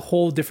opens up a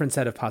whole different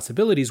set of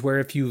possibilities where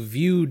if you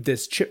viewed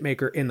this chip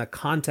maker in the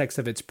context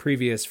of its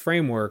previous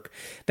framework,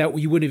 that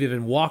you wouldn't have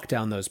even walked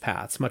down those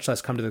paths, much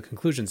less come to the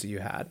conclusions that you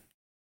had.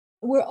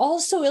 We're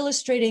also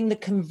illustrating the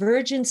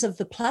convergence of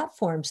the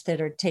platforms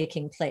that are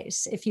taking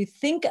place. If you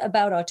think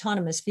about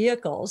autonomous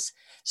vehicles,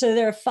 so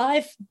there are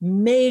 5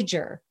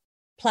 major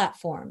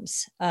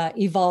platforms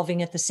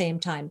evolving at the same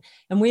time.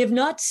 And we have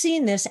not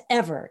seen this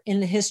ever in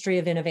the history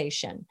of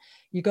innovation.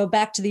 You go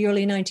back to the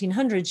early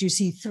 1900s, you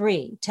see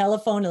 3: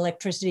 telephone,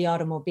 electricity,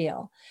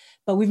 automobile.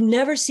 But we've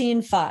never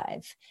seen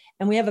 5.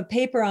 And we have a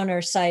paper on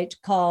our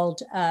site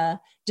called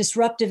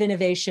Disruptive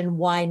Innovation,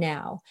 Why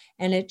Now?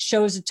 And it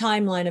shows a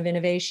timeline of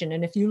innovation.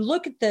 And if you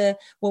look at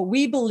what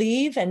we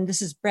believe, and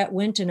this is Brett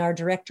Winton, our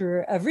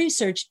director of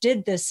research,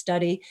 did this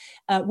study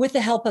with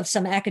the help of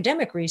some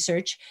academic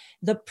research,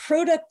 the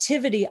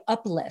productivity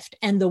uplift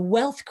and the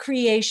wealth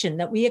creation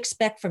that we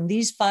expect from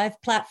these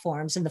 5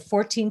 platforms and the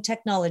 14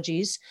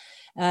 technologies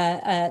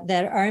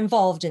that are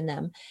involved in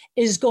them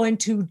is going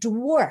to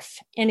dwarf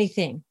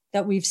anything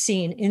that we've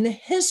seen in the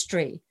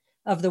history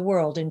of the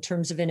world in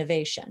terms of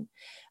innovation.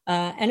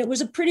 And it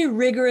was a pretty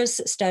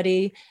rigorous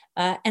study,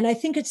 and I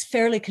think it's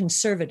fairly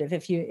conservative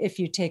if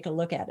you take a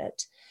look at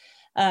it.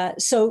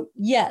 So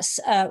yes,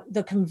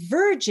 the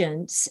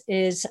convergence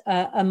is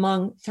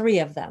among 3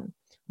 of them.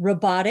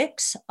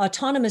 Robotics,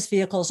 autonomous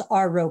vehicles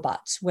are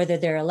robots, whether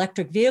they're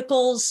electric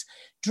vehicles,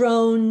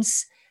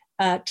 drones,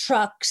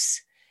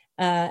 trucks,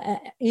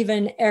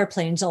 even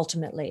airplanes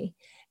ultimately.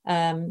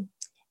 And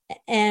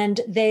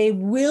they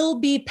will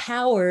be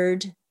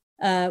powered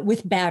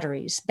with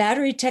batteries.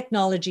 Battery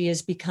technology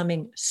is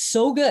becoming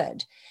so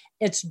good.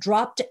 It's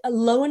dropped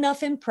low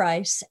enough in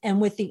price. And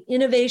with the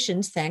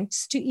innovations,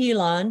 thanks to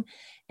Elon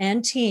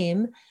and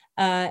team,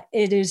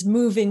 it is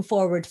moving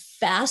forward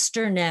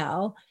faster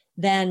now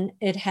than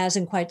it has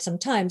in quite some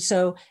time.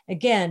 So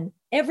again,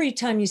 every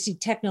time you see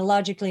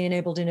technologically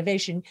enabled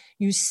innovation,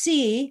 you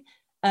see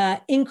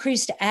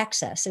increased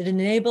access. It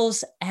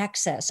enables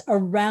access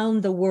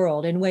around the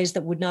world in ways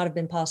that would not have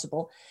been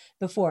possible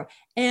before.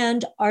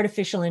 And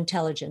artificial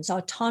intelligence.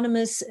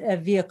 Autonomous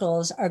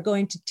vehicles are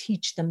going to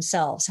teach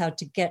themselves how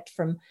to get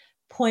from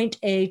point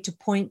A to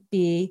point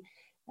B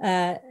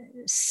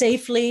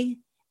safely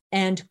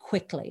and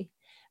quickly.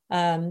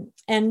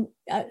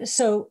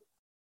 So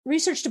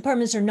research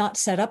departments are not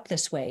set up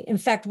this way. In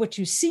fact, what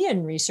you see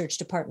in research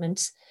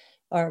departments,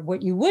 or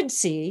what you would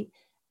see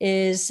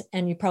is,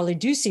 and you probably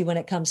do see when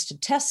it comes to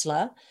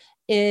Tesla,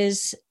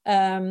 is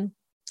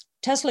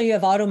Tesla, you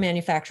have auto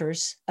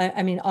manufacturers,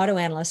 auto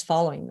analysts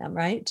following them,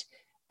 right?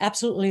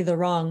 Absolutely the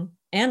wrong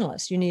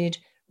analysts. You need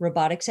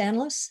robotics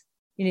analysts,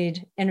 you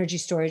need energy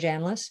storage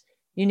analysts,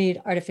 you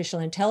need artificial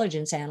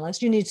intelligence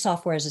analysts, you need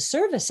software as a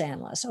service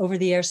analysts,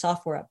 over-the-air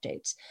software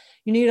updates.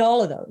 You need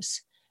all of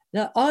those.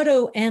 The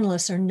auto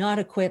analysts are not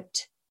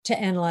equipped to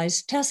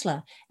analyze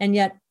Tesla. And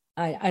yet,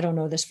 I don't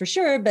know this for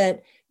sure,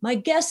 but my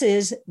guess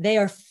is they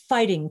are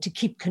fighting to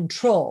keep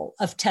control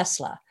of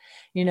Tesla.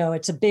 You know,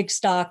 it's a big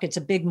stock, it's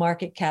a big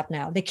market cap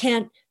now. They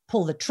can't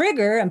pull the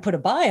trigger and put a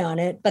buy on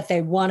it, but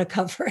they want to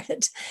cover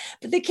it.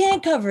 But they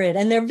can't cover it.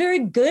 And they're very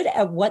good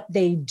at what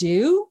they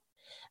do.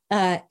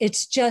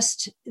 It's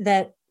just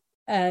that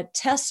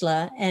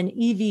Tesla and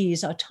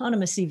EVs,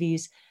 autonomous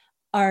EVs,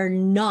 are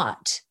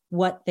not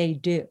what they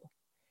do.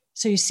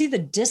 So you see the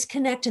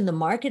disconnect in the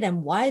market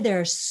and why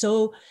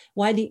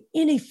the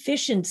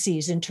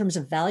inefficiencies in terms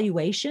of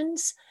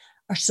valuations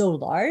are so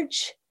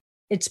large.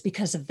 It's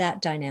because of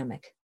that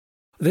dynamic.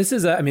 This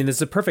is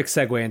a perfect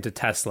segue into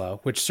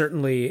Tesla, which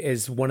certainly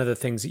is one of the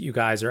things that you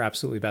guys are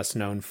absolutely best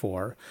known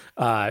for,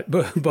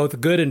 both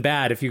good and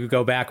bad, if you could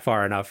go back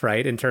far enough,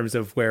 right, in terms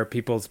of where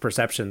people's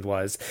perception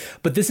was.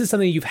 But this is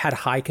something you've had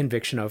high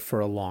conviction of for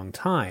a long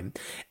time.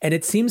 And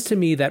it seems to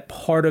me that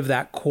part of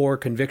that core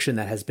conviction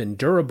that has been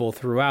durable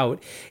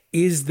throughout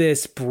is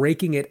this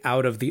breaking it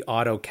out of the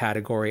auto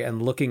category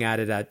and looking at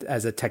it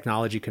as a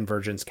technology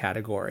convergence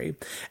category.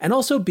 And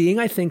also being,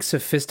 I think,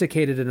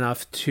 sophisticated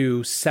enough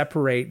to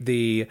separate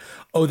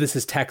this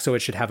is tech, so it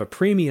should have a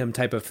premium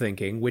type of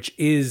thinking, which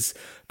is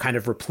kind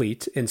of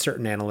replete in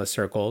certain analyst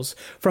circles,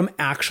 from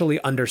actually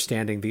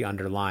understanding the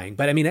underlying.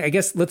 But I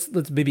guess let's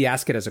maybe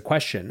ask it as a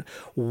question.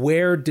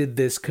 Where did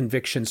this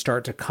conviction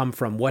start to come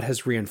from? What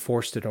has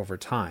reinforced it over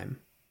time?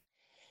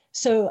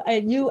 So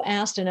you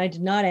asked, and I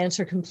did not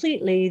answer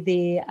completely,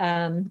 the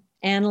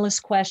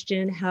analyst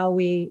question, how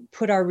we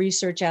put our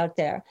research out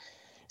there.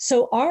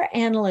 So our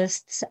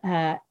analysts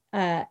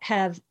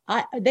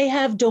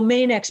have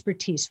domain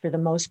expertise for the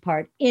most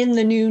part in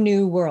the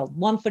new world,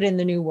 one foot in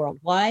the new world.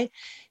 Why?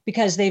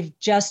 Because they've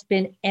just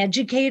been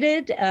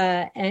educated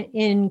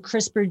in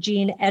CRISPR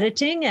gene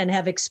editing and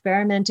have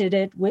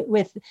experimented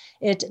with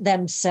it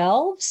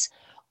themselves,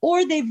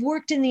 or they've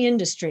worked in the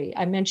industry.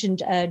 I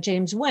mentioned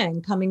James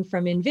Wang coming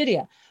from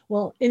NVIDIA.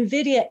 Well,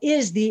 NVIDIA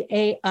is the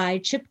AI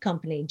chip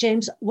company.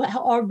 James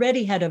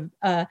already had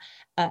a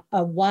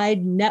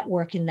wide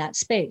network in that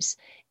space.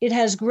 It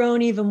has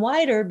grown even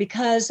wider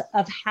because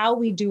of how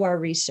we do our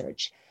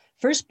research.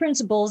 First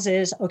principles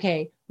is,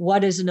 okay,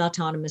 what is an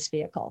autonomous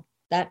vehicle?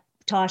 That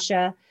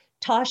Tasha,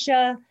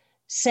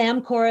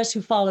 Sam Corris,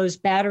 who follows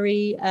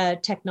battery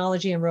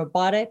technology and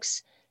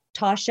robotics,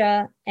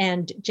 Tasha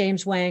and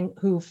James Wang,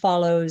 who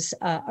follows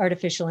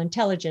artificial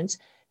intelligence.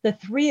 The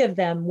three of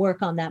them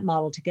work on that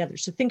model together.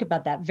 So think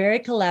about that. Very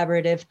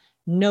collaborative,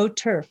 no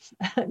turf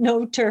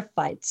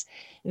fights.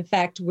 In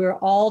fact, we're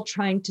all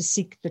trying to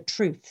seek the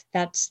truth.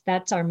 That's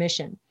our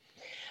mission.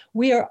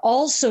 We are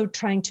also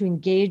trying to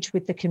engage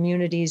with the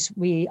communities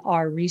we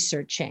are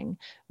researching.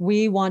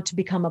 We want to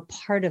become a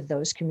part of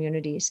those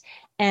communities.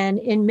 And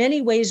in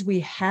many ways,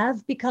 we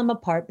have become a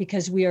part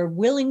because we are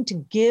willing to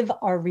give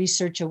our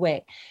research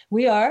away.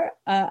 We are,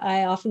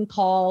 I often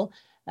call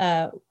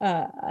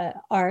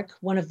ARC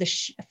one of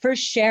the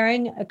first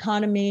sharing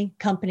economy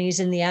companies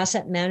in the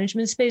asset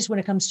management space when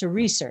it comes to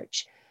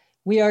research.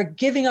 We are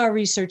giving our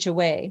research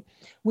away.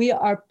 We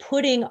are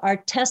putting our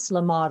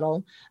Tesla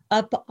model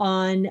up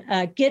on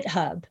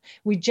GitHub.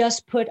 We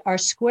just put our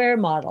Square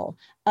model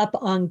up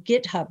on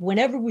GitHub.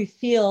 Whenever we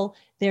feel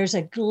there's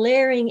a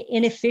glaring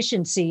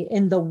inefficiency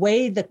in the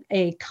way that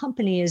a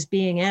company is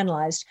being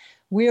analyzed,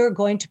 we are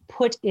going to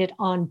put it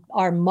on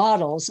our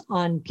models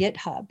on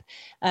GitHub,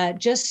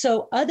 just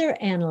so other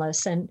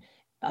analysts and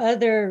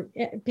other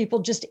people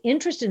just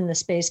interested in the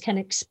space can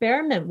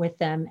experiment with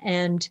them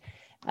and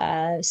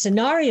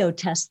scenario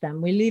test them.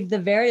 We leave the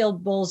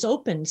variables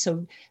open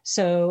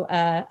so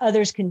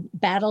others can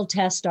battle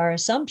test our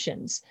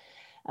assumptions.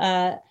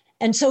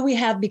 And so we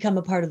have become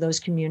a part of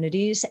those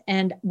communities,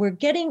 and we're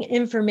getting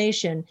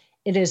information.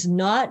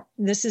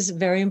 This is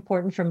very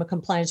important from a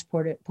compliance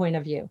point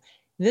of view.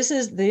 This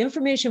is the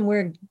information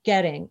we're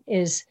getting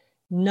is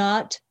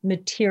not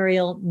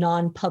material,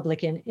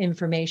 non-public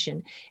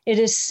information. It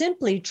is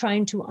simply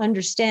trying to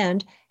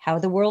understand how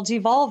the world's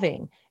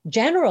evolving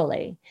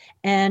generally.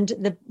 And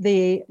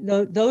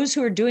those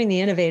who are doing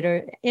the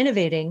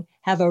innovating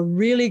have a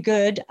really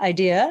good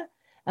idea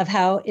of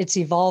how it's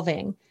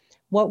evolving.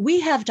 What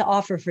we have to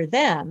offer for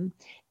them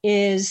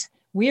is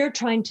we are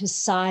trying to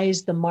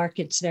size the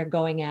markets they're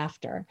going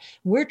after.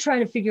 We're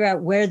trying to figure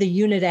out where the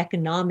unit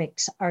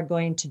economics are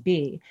going to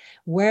be.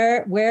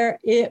 Where's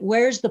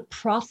the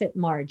profit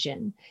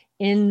margin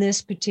in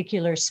this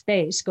particular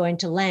space going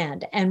to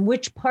land, and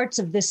which parts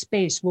of this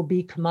space will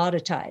be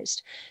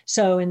commoditized.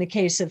 So in the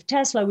case of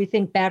Tesla, we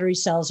think battery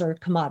cells are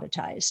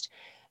commoditized.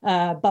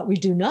 But we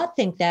do not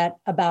think that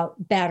about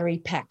battery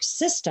pack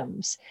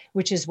systems,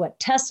 which is what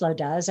Tesla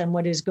does and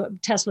what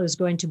Tesla is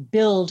going to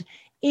build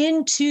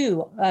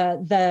into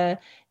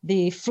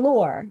the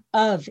floor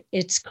of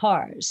its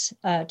cars.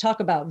 Talk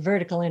about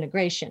vertical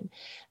integration.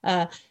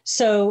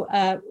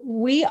 So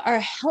we are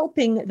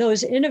helping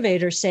those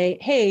innovators say,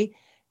 hey,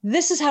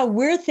 this is how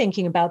we're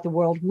thinking about the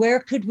world. Where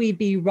could we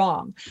be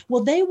wrong?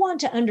 Well, they want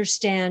to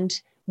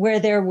understand where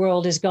their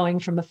world is going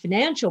from a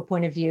financial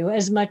point of view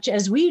as much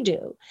as we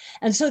do.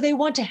 And so they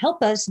want to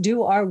help us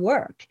do our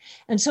work.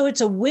 And so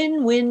it's a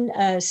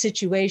win-win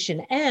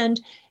situation. And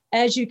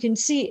as you can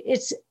see,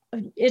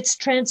 it's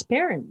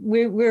transparent.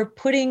 We're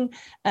tweeting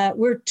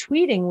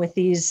with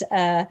these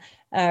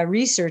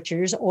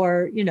researchers,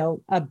 or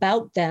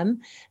about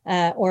them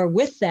or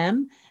with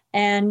them,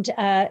 and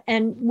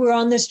we're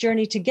on this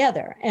journey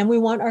together. And we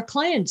want our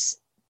clients,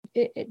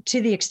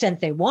 to the extent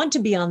they want to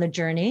be on the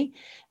journey,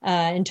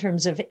 in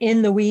terms of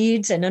in the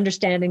weeds and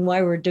understanding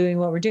why we're doing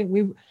what we're doing,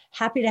 we're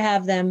happy to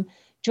have them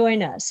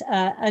join us.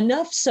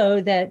 Enough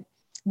so that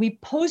we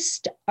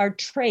post our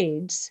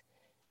trades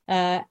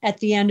at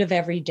the end of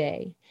every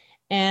day.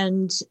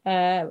 And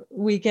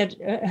we get,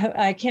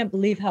 I can't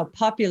believe how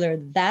popular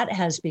that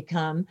has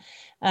become.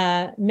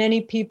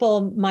 Many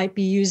people might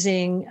be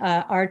using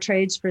our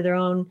trades for their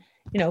own,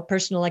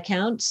 personal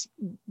accounts.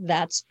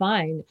 That's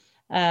fine.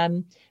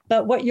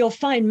 But what you'll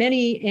find,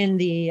 many in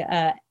the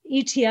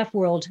ETF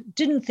world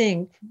didn't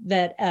think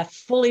that a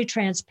fully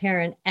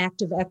transparent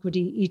active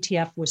equity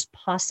ETF was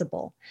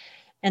possible.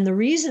 And the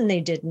reason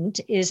they didn't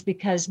is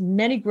because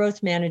many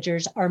growth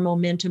managers are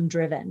momentum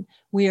driven.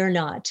 We are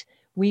not.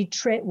 We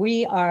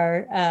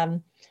are,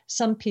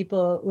 some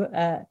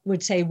people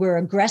would say we're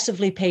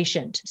aggressively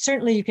patient.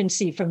 Certainly you can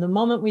see from the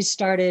moment we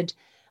started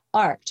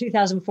ARC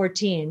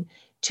 2014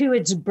 to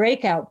its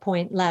breakout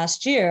point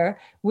last year,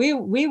 we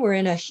were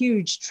in a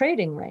huge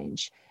trading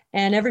range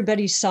and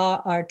everybody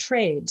saw our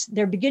trades.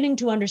 They're beginning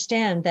to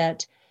understand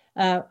that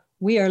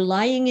we are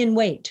lying in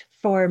wait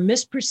for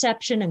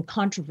misperception and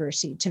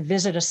controversy to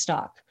visit a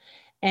stock.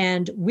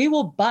 And we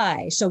will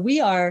buy. So we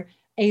are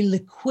a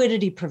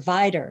liquidity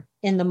provider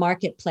in the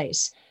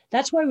marketplace.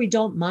 That's why we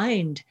don't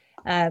mind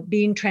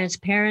being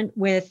transparent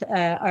with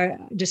our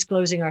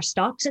disclosing our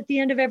stocks at the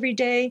end of every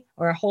day,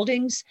 or our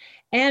holdings,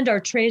 and our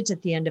trades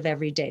at the end of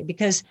every day.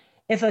 Because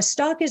if a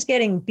stock is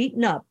getting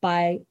beaten up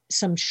by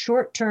some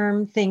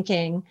short-term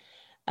thinking,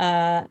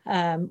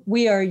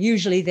 we are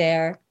usually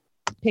there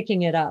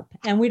picking it up.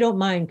 And we don't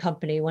mind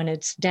company when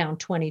it's down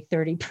 20,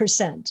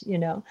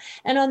 30%,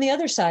 And on the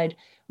other side,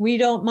 we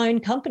don't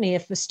mind company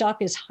if the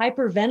stock is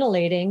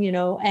hyperventilating.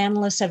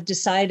 Analysts have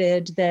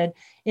decided that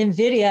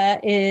NVIDIA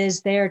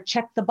is there,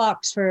 check the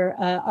box for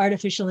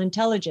artificial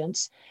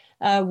intelligence.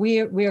 We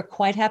are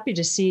quite happy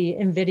to see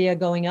NVIDIA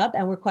going up,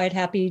 and we're quite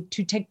happy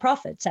to take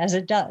profits as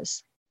it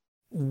does.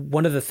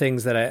 One of the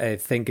things that I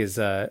think is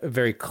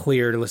very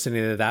clear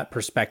listening to that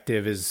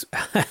perspective is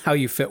how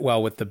you fit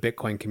well with the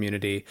Bitcoin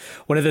community.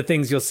 One of the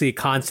things you'll see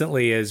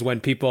constantly is when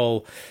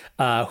people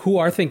who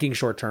are thinking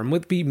short term,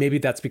 maybe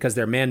that's because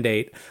their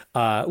mandate,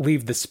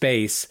 leave the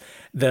space,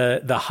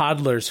 the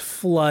hodlers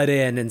flood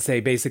in and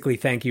say basically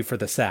thank you for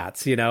the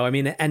sats.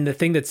 And the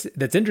thing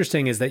that's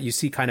interesting is that you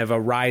see kind of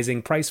a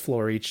rising price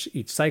floor each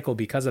cycle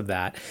because of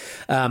that.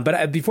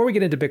 But before we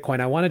get into Bitcoin,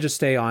 I want to just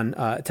stay on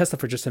Tesla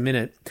for just a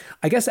minute.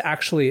 I guess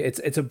actually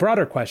it's a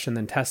broader question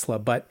than Tesla,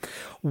 but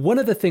one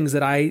of the things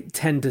that I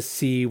tend to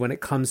see when it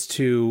comes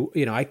to,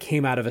 I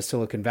came out of a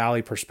Silicon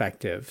Valley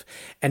perspective,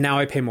 and now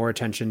I pay more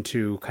attention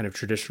to kind of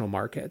traditional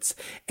markets.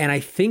 And I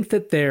think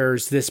that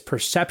there's this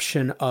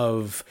perception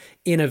of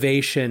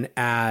innovation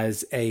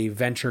as a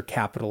venture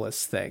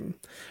capitalist thing,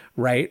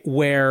 right?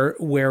 Where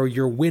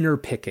you're winner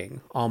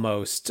picking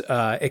almost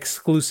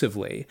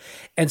exclusively.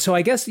 And so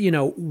I guess,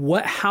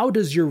 how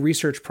does your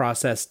research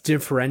process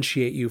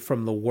differentiate you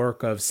from the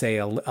work of, say,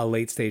 a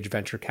late stage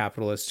venture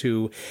capitalist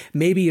who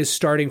maybe is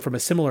starting from a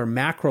similar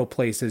macro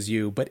place as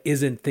you, but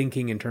isn't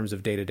thinking in terms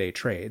of day-to-day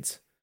trades?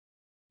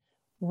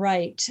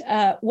 Right.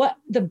 What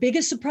the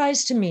biggest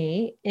surprise to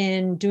me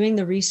in doing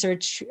the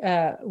research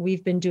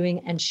we've been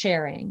doing and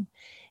sharing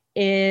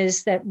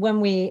is that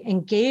when we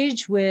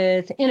engage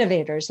with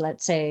innovators,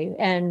 let's say,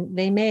 and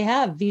they may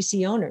have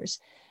VC owners,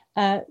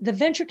 the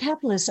venture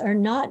capitalists are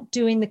not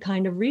doing the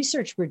kind of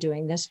research we're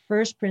doing, this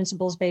first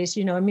principles based,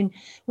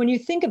 when you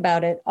think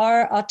about it,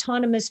 our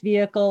autonomous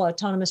vehicle,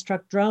 autonomous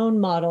truck, drone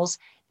models,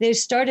 they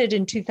started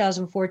in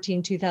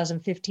 2014,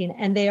 2015,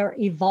 and they are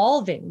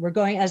evolving. We're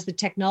going, as the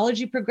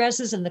technology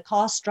progresses and the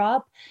costs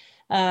drop,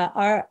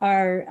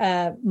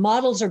 our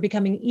models are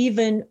becoming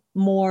even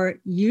more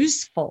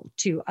useful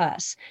to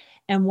us.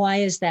 And why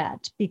is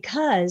that?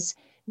 Because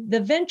the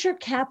venture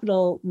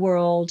capital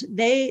world,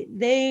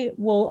 they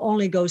will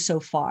only go so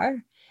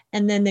far,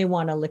 and then they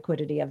want a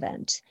liquidity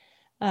event.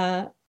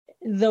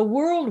 The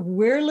world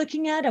we're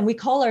looking at, and we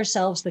call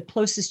ourselves the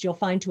closest you'll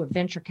find to a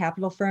venture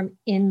capital firm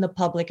in the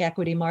public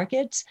equity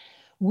markets,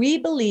 we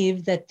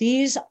believe that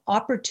these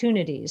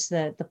opportunities,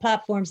 the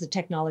platforms, the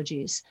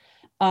technologies,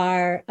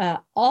 are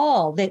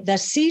the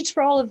seeds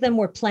for all of them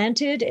were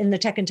planted in the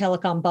tech and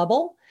telecom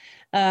bubble.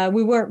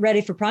 We weren't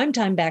ready for prime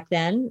time back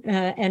then,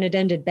 and it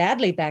ended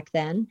badly back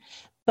then.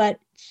 But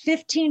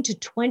 15 to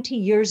 20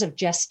 years of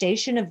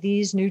gestation of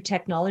these new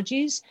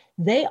technologies,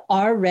 they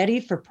are ready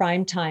for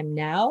prime time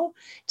now.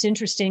 It's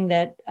interesting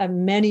that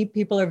many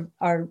people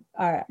are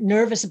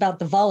nervous about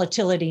the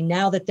volatility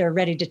now that they're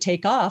ready to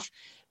take off,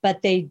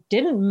 but they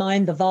didn't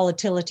mind the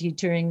volatility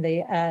during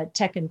the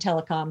tech and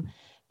telecom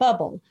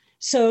bubble.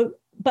 So,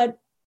 but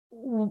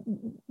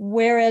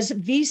whereas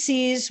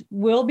VCs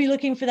will be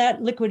looking for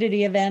that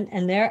liquidity event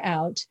and they're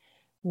out,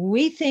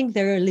 we think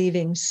they're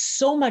leaving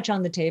so much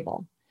on the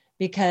table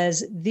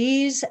because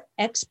these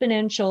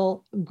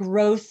exponential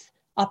growth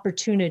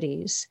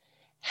opportunities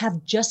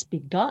have just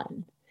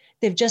begun.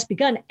 They've just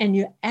begun, and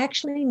you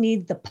actually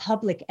need the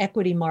public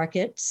equity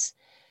markets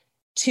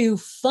to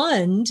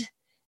fund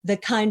the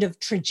kind of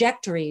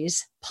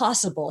trajectories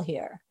possible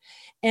here.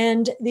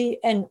 And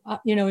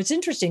it's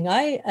interesting.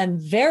 I am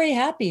very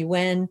happy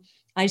when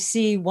I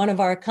see one of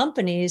our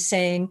companies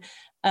saying,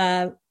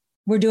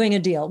 we're doing a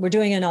deal, we're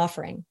doing an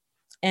offering.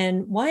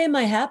 And why am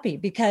I happy?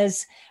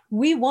 Because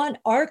we want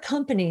our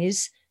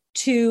companies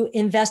to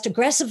invest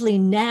aggressively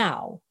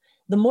now.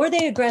 The more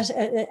they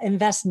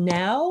invest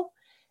now,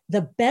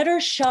 the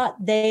better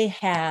shot they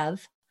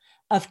have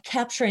of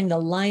capturing the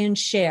lion's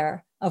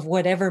share of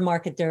whatever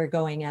market they're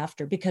going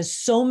after, because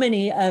so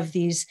many of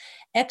these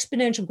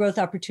exponential growth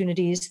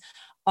opportunities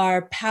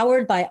are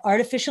powered by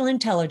artificial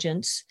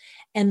intelligence,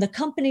 and the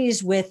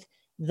companies with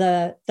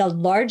the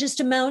largest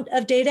amount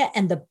of data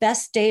and the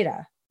best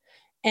data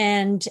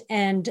and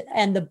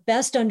the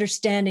best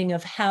understanding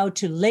of how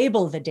to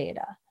label the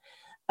data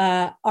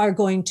are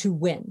going to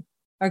win.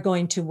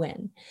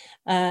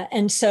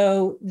 And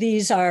so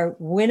these are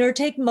winner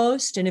take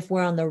most. And if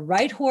we're on the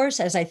right horse,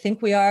 as I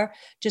think we are,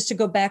 just to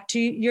go back to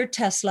your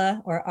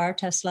Tesla or our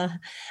Tesla,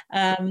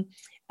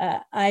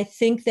 I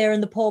think they're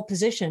in the pole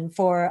position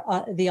for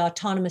the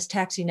autonomous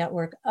taxi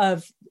network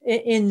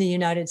in the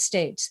United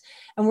States.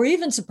 And we're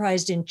even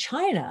surprised in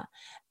China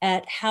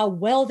at how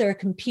well they're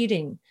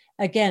competing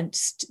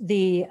against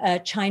the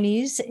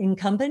Chinese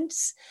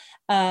incumbents.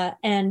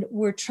 And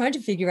we're trying to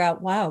figure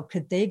out, wow,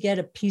 could they get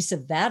a piece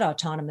of that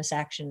autonomous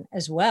action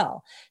as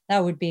well?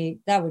 That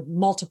would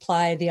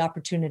multiply the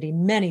opportunity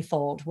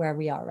manyfold where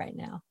we are right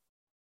now.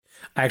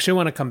 I actually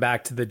want to come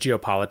back to the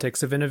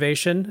geopolitics of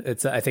innovation.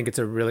 I think it's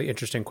a really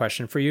interesting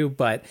question for you,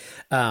 but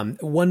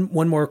one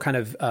more kind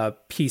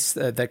of piece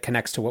that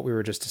connects to what we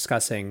were just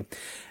discussing.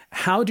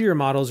 How do your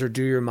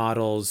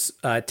models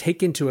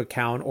take into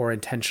account or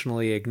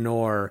intentionally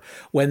ignore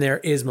when there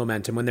is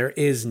momentum, when there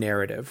is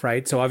narrative,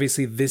 right? So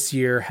obviously this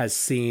year has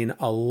seen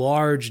a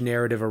large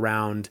narrative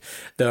around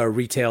the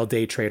retail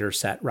day trader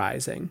set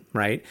rising,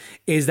 right?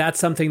 Is that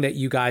something that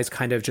you guys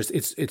kind of just,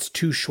 it's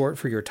too short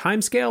for your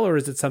time scale, or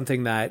is it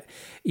something that,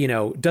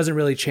 doesn't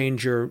really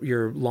change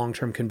your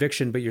long-term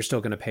conviction, but you're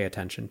still going to pay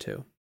attention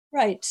to?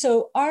 Right.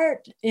 So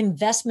our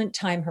investment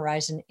time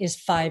horizon is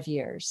 5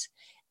 years.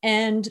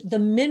 And the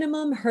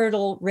minimum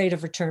hurdle rate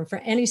of return for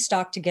any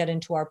stock to get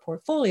into our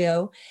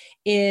portfolio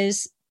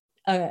is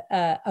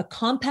a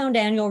compound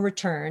annual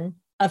return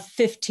of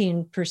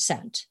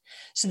 15%.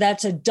 So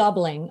that's a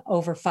doubling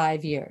over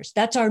 5 years.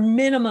 That's our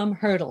minimum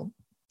hurdle.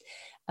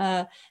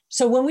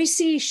 So when we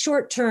see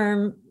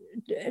short-term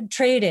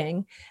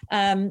trading,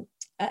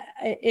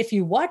 if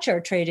you watch our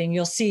trading,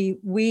 you'll see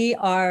we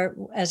are,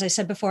 as I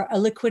said before, a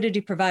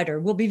liquidity provider.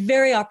 We'll be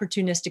very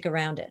opportunistic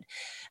around it.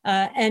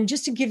 And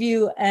just to give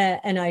you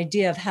an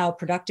idea of how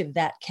productive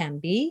that can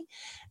be,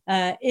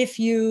 if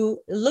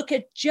you look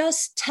at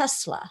just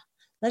Tesla,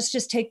 let's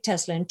just take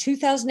Tesla in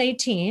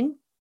 2018,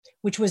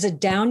 which was a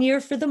down year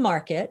for the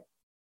market,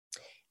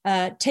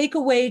 take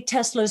away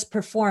Tesla's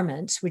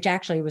performance, which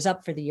actually was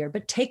up for the year,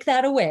 but take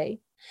that away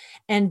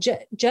and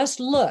just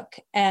look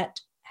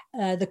at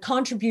the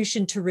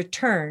contribution to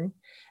return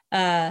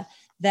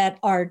that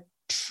our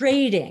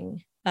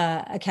trading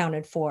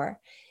accounted for.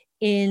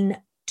 In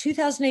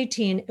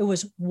 2018, it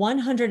was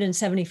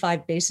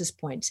 175 basis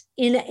points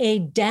in a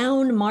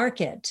down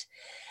market.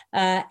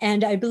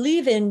 And I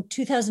believe in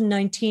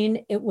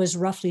 2019, it was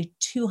roughly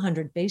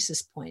 200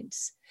 basis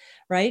points,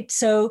 right?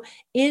 So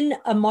in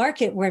a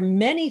market where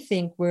many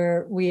think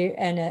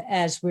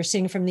as we're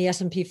seeing from the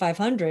S&P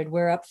 500,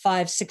 we're up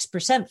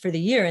 5-6% for the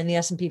year in the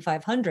S&P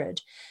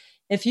 500.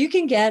 If you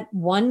can get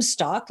one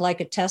stock like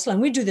a Tesla,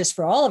 and we do this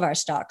for all of our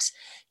stocks,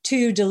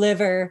 to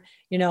deliver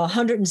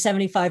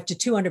 175 to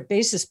 200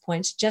 basis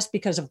points just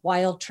because of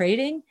wild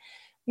trading,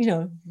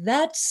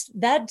 that's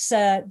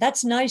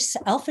nice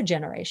alpha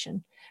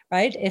generation,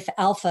 right? If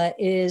alpha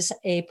is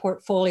a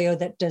portfolio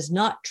that does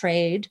not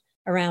trade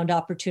around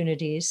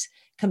opportunities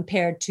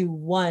compared to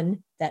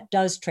one that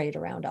does trade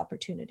around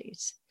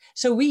opportunities.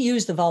 So we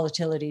use the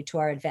volatility to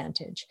our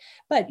advantage.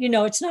 But,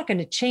 it's not going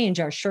to change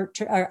our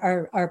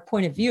our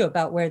point of view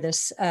about where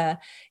this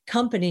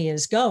company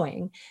is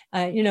going.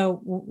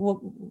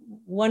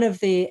 One of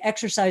the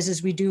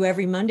exercises we do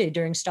every Monday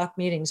during stock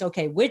meetings,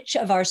 okay, which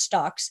of our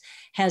stocks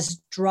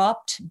has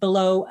dropped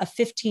below a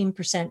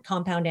 15%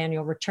 compound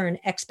annual return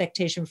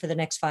expectation for the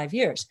next 5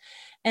 years?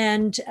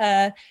 And,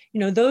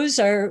 those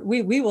are,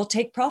 we will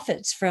take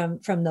profits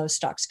from those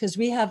stocks because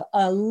we have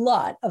a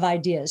lot of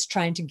ideas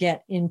trying to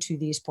get into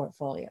these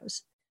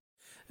portfolios.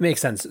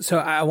 Makes sense. So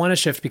I want to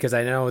shift because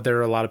I know there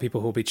are a lot of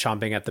people who will be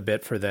chomping at the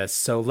bit for this.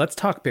 So let's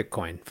talk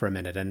Bitcoin for a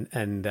minute and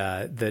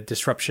the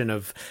disruption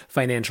of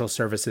financial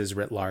services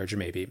writ large,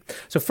 maybe.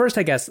 So first,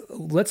 I guess,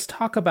 let's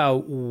talk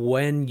about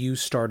when you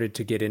started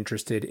to get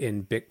interested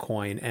in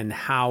Bitcoin and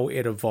how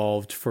it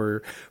evolved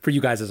for you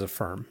guys as a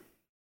firm.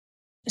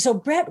 So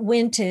Brett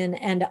Winton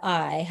and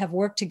I have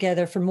worked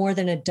together for more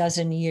than a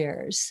dozen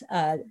years.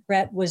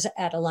 Brett was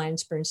at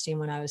AllianceBernstein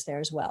when I was there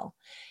as well.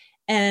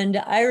 And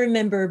I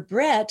remember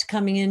Brett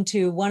coming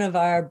into one of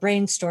our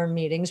brainstorm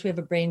meetings. We have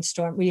a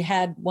brainstorm. We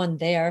had one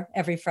there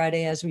every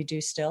Friday, as we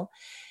do still.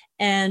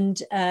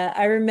 And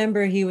I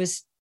remember he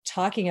was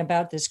talking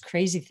about this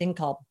crazy thing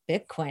called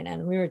Bitcoin.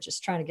 And we were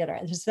just trying to get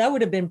so that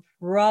would have been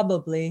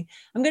probably,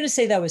 I'm going to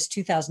say that was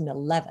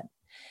 2011.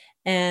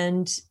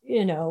 And,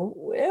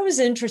 it was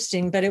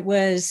interesting, but it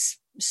was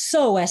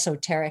so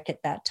esoteric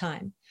at that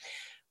time.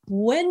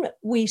 When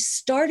we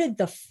started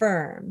the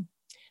firm,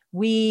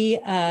 we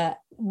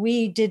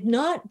did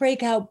not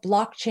break out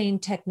blockchain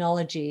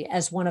technology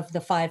as one of the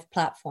 5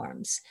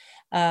 platforms.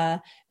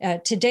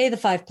 Today, the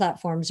 5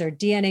 platforms are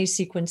DNA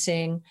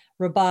sequencing,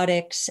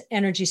 robotics,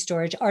 energy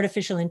storage,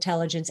 artificial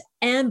intelligence,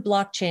 and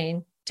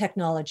blockchain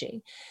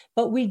technology.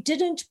 But we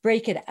didn't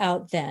break it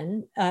out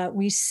then.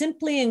 We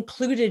simply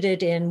included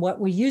it in what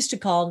we used to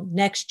call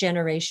next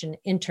generation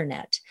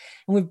internet.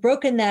 And we've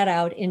broken that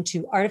out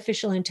into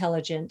artificial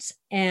intelligence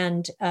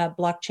and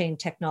blockchain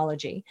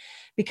technology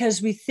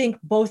because we think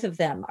both of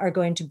them are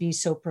going to be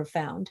so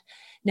profound.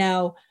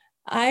 Now,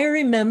 I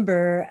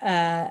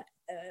remember,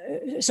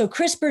 so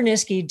Chris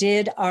Berniski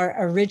did our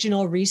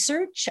original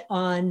research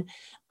on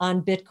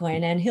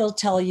Bitcoin, and he'll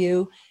tell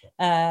you,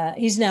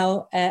 he's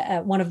now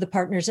one of the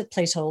partners at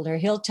Placeholder.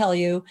 He'll tell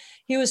you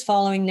he was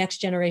following next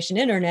generation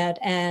internet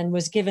and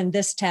was given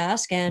this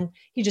task, and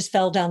he just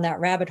fell down that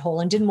rabbit hole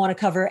and didn't want to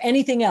cover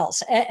anything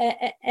else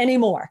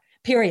anymore,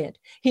 period.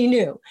 He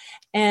knew.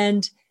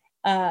 And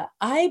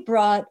I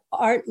brought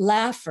Art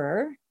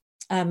Laffer.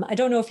 I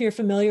don't know if you're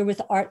familiar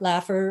with Art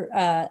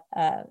Laffer,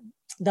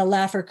 the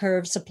Laffer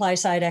curve, supply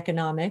side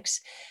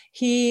economics.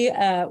 He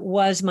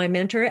was my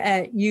mentor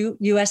at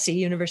USC,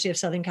 University of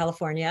Southern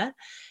California.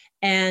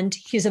 And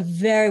he's a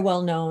very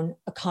well-known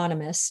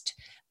economist,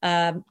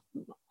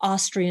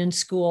 Austrian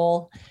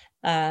school.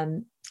 He's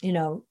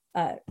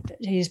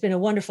been a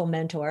wonderful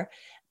mentor.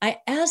 I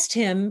asked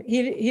him,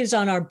 he's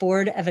on our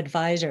board of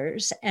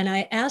advisors, and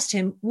I asked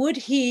him, would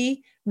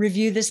he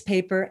review this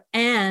paper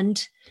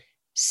and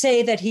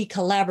say that he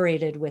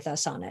collaborated with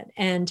us on it?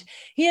 And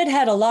he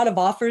had a lot of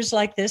offers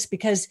like this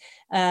because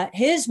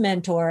his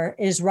mentor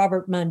is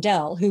Robert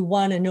Mundell, who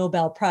won a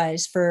Nobel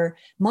Prize for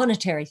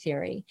monetary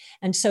theory.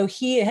 And so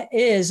he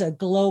is a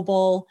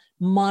global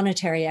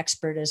monetary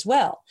expert as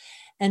well.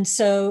 And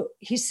so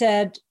he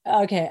said,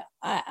 okay,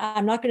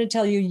 I'm not going to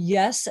tell you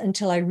yes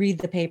until I read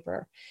the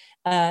paper.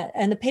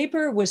 And the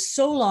paper was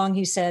so long,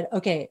 he said,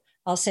 okay,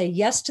 I'll say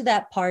yes to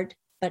that part,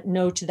 but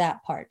no to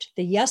that part.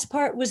 The yes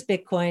part was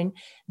Bitcoin.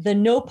 The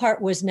no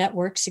part was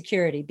network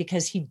security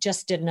because he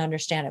just didn't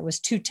understand it. It was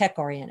too tech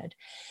oriented.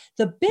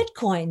 The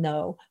Bitcoin,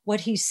 though,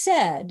 what he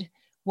said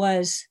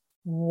was,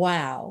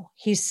 wow.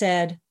 He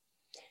said,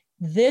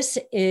 this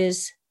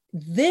is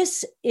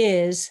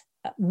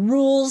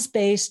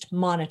rules-based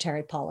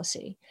monetary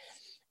policy.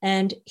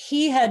 And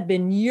he had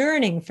been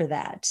yearning for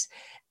that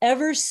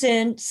ever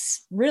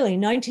since really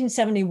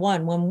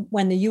 1971,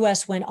 when the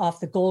US went off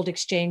the gold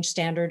exchange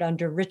standard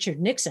under Richard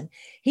Nixon.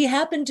 He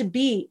happened to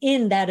be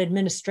in that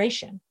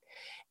administration.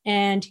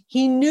 And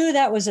he knew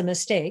that was a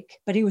mistake,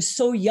 but he was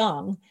so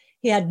young,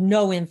 he had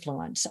no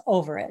influence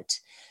over it.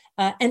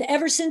 And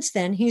ever since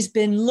then, he's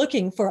been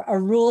looking for a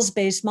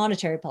rules-based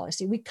monetary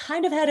policy. We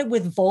kind of had it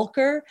with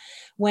Volcker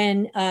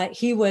when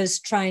he was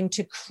trying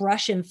to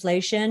crush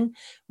inflation.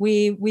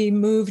 We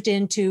moved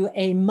into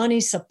a money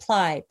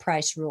supply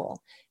price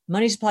rule.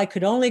 Money supply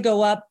could only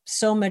go up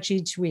so much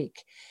each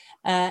week.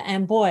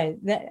 And boy,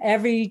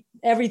 every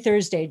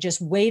Thursday, just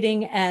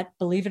waiting at,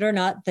 believe it or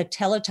not, the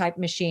teletype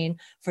machine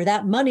for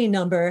that money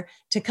number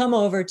to come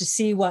over to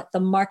see what the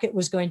market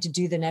was going to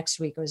do the next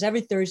week. It was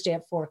every Thursday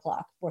at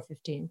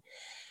 4:15.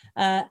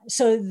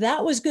 So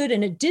that was good.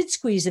 And it did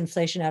squeeze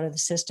inflation out of the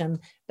system.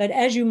 But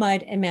as you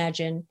might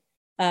imagine,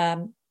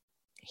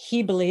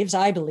 he believes,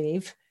 I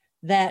believe,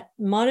 that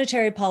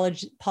monetary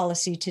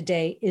policy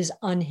today is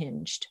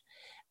unhinged.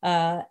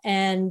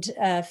 And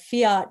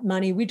fiat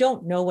money, we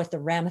don't know what the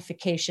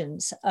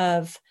ramifications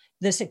of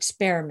this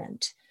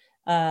experiment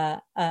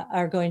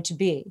are going to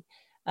be.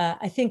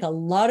 I think a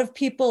lot of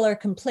people are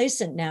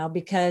complacent now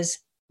because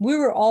we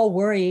were all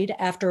worried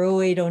after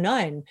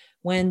 0809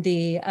 when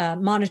the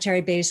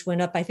monetary base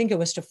went up. I think it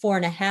was to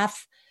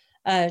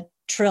 $4.5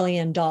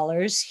 trillion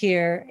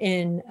here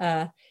in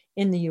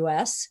the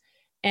U.S.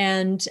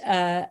 And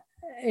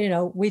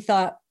we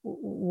thought,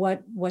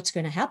 what's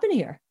going to happen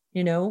here?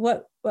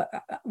 What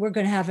we're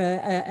going to have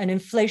an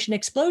inflation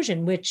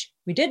explosion, which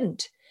we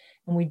didn't,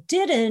 and we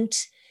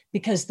didn't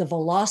because the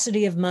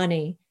velocity of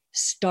money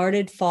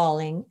started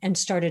falling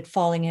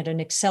at an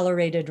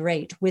accelerated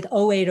rate, with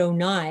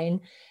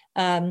 0809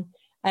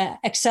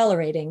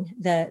 accelerating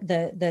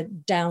the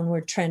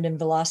downward trend in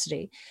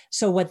velocity.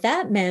 So what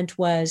that meant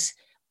was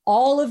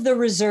all of the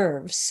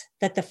reserves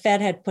that the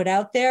Fed had put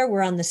out there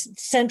were on the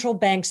central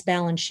bank's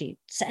balance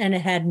sheets, and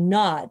it had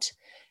not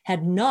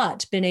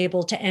been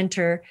able to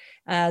enter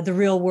the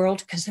real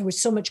world because there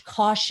was so much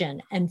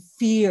caution and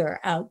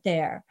fear out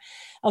there.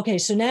 Okay,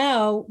 so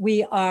now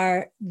we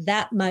are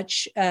that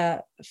much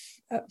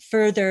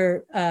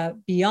further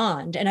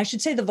beyond, and I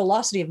should say the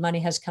velocity of money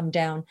has come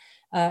down.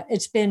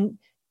 It's been,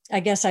 I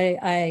guess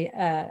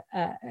I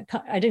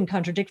didn't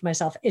contradict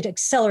myself. It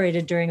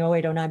accelerated during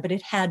 0809, but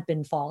it had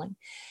been falling.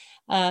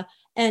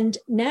 And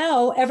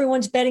now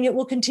everyone's betting it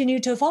will continue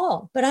to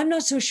fall, but I'm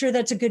not so sure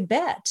that's a good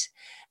bet.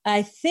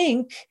 I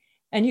think,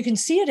 and you can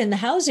see it in the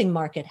housing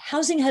market,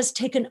 housing has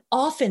taken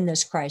off in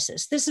this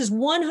crisis. This is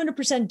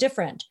 100%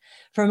 different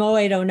from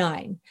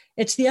 0809.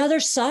 It's the other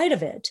side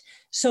of it.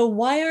 So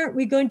why aren't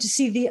we going to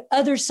see the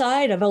other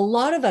side of a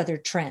lot of other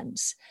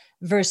trends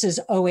versus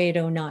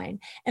 0809?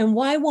 And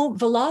why won't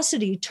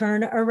velocity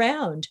turn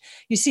around?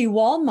 You see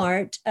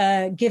Walmart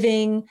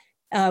giving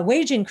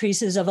wage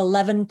increases of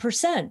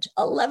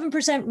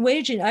 11%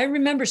 wage. I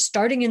remember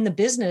starting in the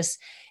business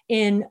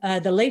in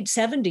the late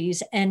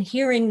 70s and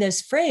hearing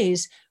this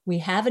phrase, we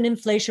have an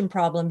inflation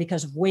problem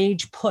because of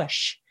wage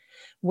push.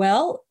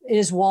 Well,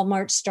 is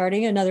Walmart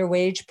starting another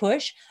wage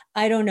push?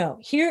 I don't know.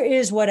 Here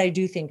is what I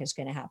do think is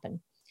going to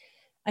happen.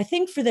 I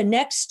think for the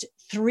next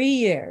 3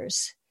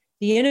 years,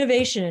 the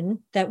innovation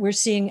that we're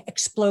seeing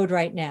explode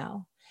right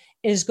now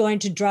is going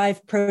to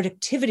drive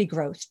productivity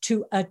growth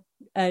to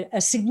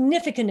a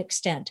significant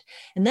extent.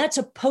 And that's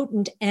a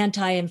potent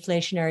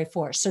anti-inflationary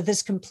force. So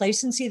this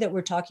complacency that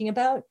we're talking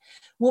about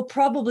will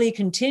probably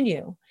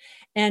continue.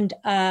 And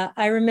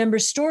I remember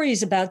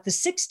stories about the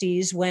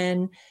 60s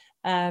when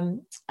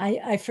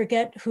I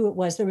forget who it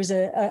was. There was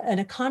an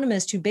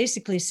economist who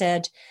basically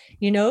said,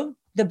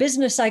 the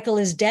business cycle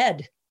is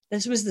dead.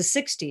 This was the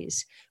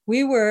 60s.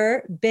 We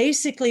were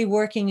basically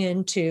working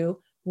into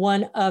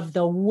one of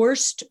the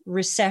worst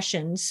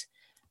recessions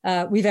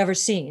we've ever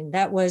seen.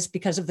 That was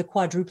because of the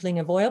quadrupling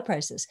of oil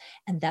prices.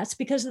 And that's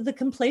because of the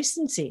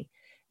complacency,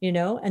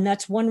 and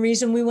that's one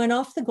reason we went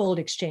off the gold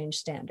exchange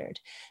standard.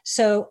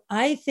 So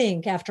I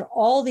think after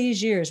all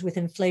these years with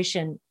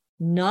inflation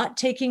not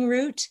taking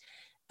root,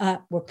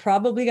 we're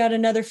probably got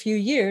another few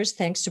years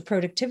thanks to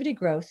productivity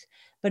growth.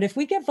 But if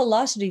we get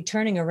velocity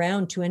turning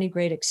around to any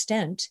great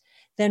extent,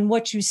 then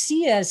what you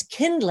see as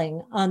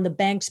kindling on the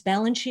bank's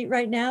balance sheet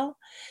right now,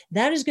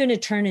 that is going to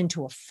turn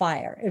into a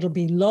fire. It'll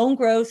be loan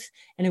growth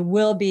and it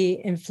will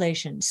be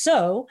inflation.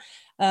 So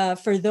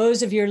for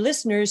those of your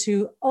listeners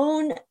who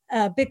own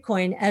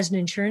Bitcoin as an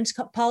insurance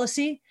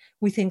policy,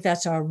 we think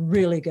that's a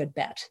really good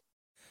bet.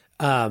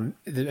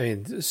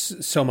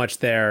 So much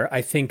there.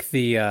 I think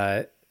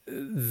speaking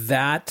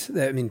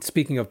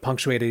of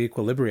punctuated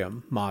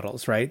equilibrium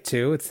models, right,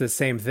 too, it's the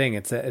same thing.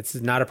 It's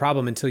not a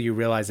problem until you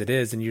realize it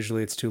is, and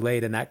usually it's too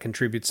late, and that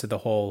contributes to the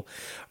whole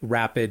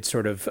rapid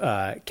sort of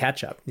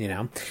catch up,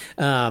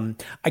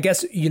 I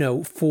guess,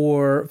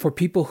 for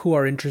people who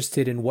are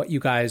interested in what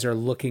you guys are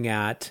looking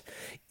at,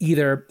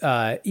 either,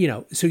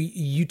 so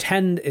you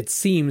tend, it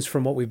seems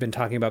from what we've been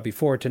talking about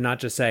before, to not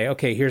just say,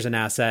 okay, here's an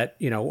asset,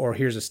 or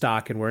here's a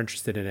stock and we're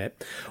interested in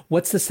it.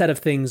 What's the set of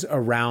things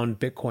around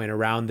Bitcoin,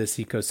 around this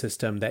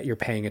ecosystem that you're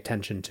paying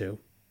attention to?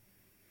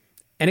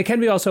 And it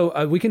can be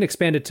also, we can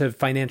expand it to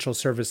financial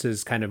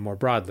services kind of more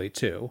broadly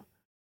too.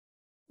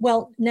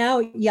 Well,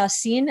 now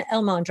Yassine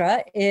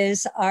El-Mandra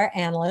is our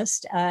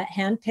analyst,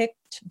 handpicked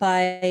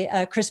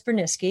by Chris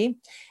Berniski,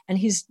 and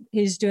he's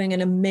doing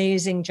an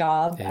amazing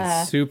job.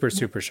 Super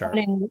sharp.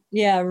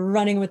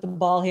 Running with the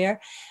ball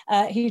here.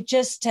 We've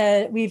just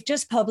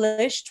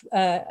published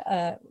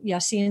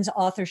Yassine's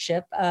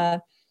authorship,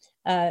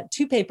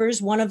 2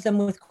 papers, one of them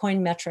with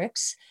Coin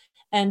Metrics.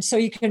 And so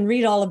you can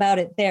read all about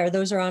it there.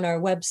 Those are on our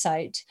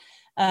website.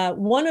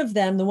 One of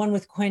them, the one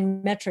with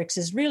Coin Metrics,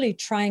 is really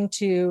trying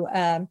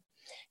to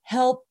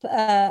help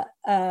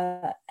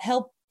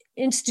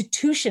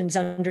institutions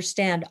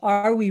understand,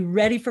 are we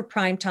ready for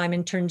prime time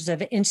in terms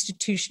of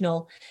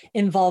institutional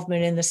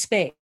involvement in the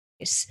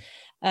space?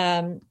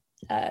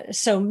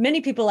 So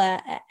many people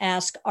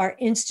ask, are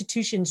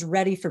institutions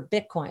ready for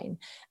Bitcoin?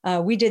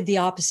 We did the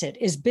opposite.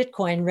 Is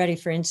Bitcoin ready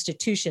for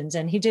institutions?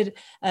 And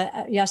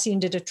Yassine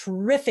did a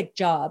terrific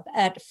job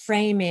at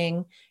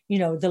framing,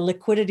 the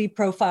liquidity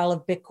profile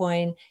of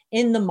Bitcoin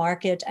in the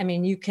market. I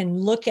mean, you can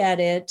look at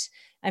it.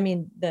 I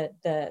mean,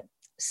 the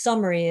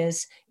summary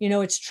is,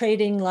 it's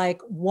trading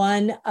like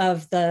one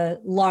of the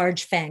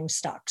large FANG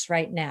stocks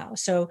right now.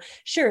 So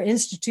sure,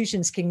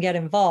 institutions can get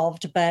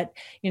involved, but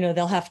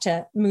they'll have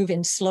to move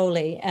in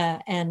slowly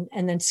and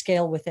then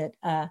scale with it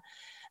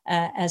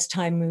as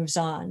time moves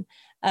on.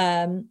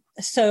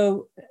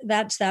 So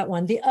that's that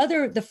one.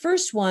 The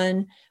first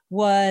one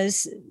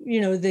was,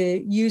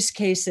 the use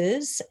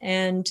cases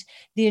and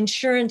the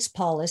insurance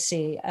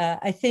policy.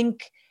 I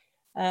think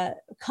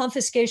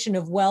confiscation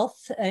of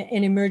wealth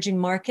in emerging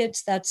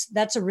markets,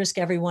 that's a risk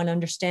everyone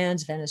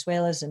understands,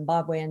 Venezuela,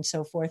 Zimbabwe, and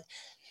so forth.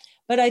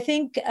 But I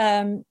think,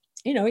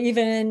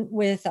 even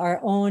with our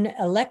own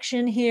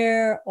election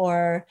here,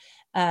 or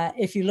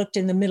if you looked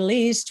in the Middle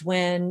East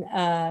when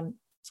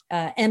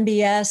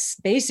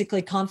MBS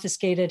basically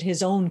confiscated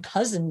his own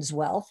cousin's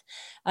wealth,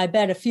 I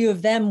bet a few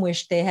of them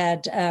wished they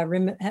had,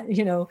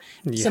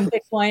 some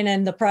Bitcoin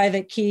and the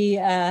private key,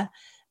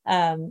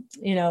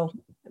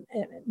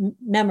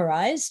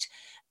 memorized.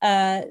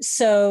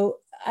 So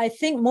I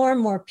think more and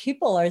more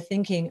people are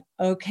thinking,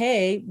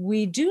 okay,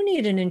 we do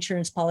need an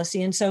insurance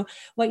policy. And so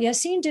what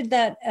Yassine did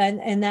that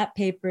in that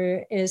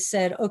paper is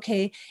said,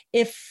 okay,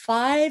 if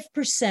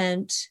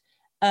 5%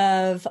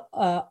 of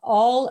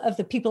all of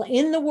the people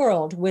in the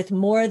world with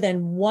more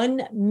than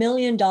 $1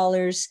 million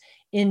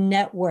in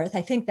net worth,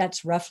 I think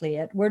that's roughly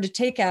it, were to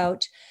take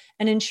out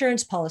an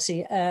insurance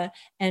policy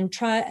and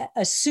try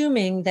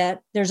assuming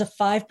that there's a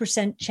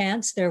 5%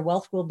 chance their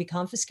wealth will be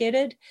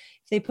confiscated.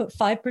 If they put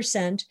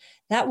 5%,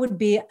 that would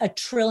be $1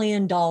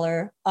 trillion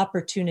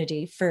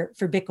opportunity for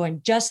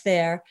Bitcoin just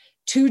there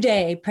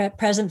today,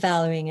 present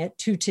valuing it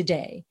to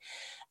today.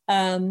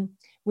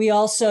 We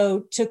also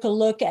took a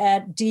look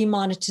at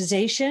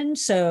demonetization.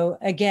 So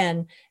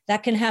again,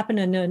 that can happen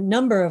in a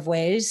number of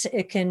ways.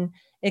 It can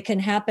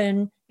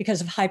happen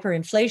because of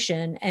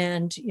hyperinflation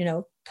and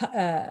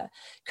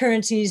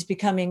currencies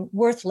becoming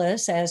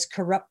worthless as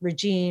corrupt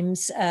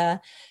regimes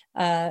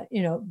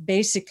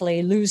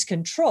basically lose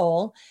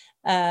control.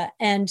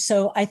 And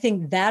so I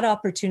think that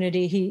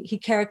opportunity, he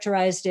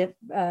characterized it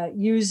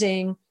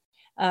using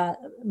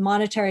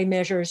monetary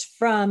measures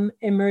from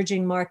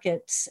emerging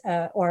markets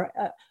or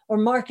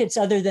markets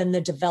other than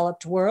the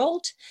developed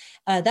world.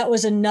 That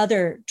was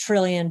another $1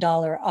 trillion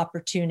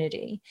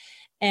opportunity.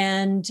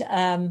 And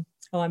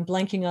I'm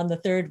blanking on the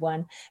third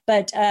one,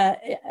 but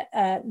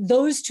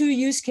those two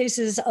use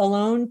cases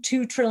alone,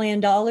 $2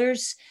 trillion,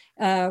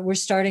 we're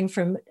starting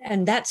from,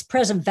 and that's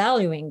present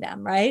valuing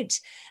them, right?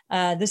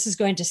 This is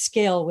going to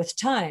scale with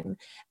time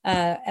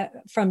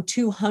from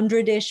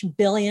 200-ish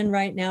billion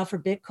right now for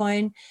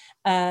Bitcoin.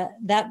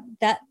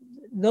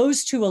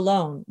 Those two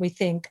alone, we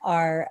think,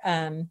 are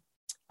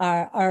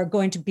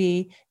going to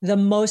be the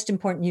most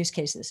important use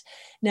cases.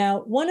 Now,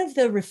 one of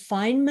the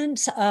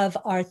refinements of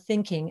our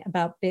thinking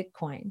about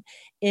Bitcoin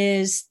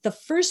is the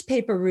first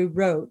paper we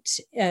wrote,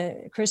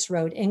 Chris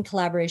wrote in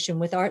collaboration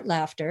with Art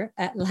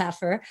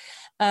Laffer,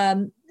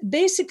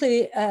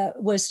 basically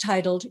was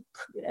titled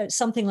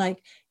something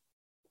like,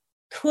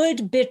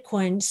 could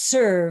Bitcoin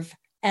serve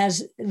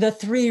as the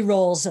three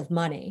roles of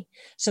money?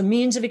 So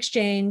means of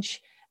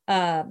exchange,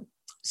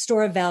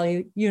 store of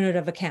value, unit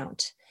of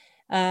account.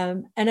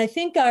 And I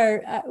think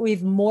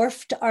we've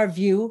morphed our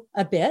view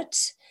a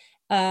bit,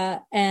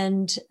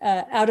 and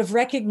out of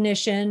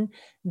recognition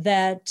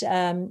that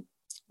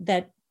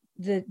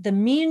the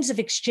means of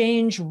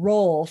exchange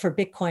role for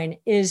Bitcoin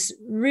is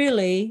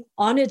really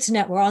on its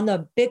network, on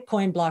the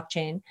Bitcoin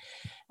blockchain,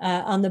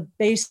 on the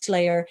base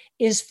layer,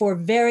 is for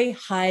very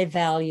high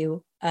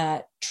value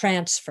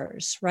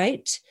transfers,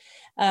 right?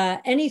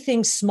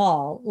 Anything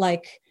small,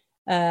 like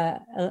a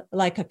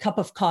cup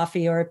of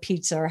coffee or a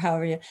pizza or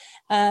however you,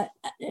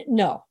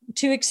 no,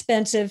 too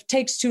expensive,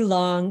 takes too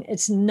long.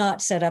 It's not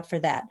set up for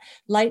that.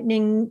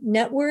 Lightning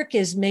Network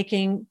is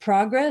making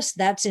progress.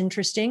 That's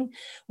interesting.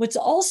 What's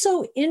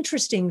also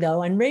interesting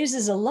though, and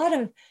raises a lot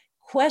of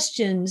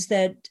questions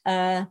that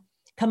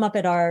come up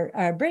at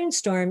our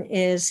brainstorm,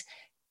 is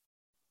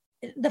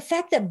the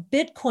fact that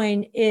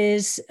Bitcoin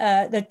is,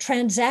 the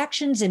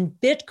transactions in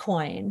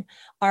Bitcoin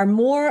are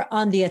more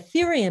on the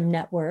Ethereum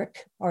network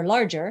or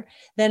larger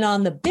than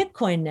on the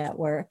Bitcoin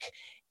network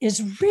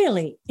is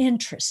really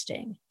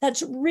interesting.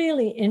 That's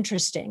really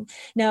interesting.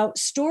 Now,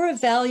 store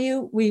of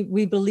value,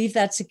 we believe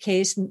that's the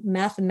case,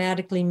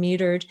 mathematically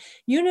metered.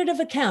 Unit of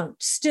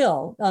account,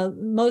 still,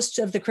 most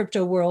of the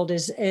crypto world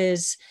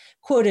is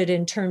quoted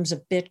in terms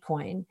of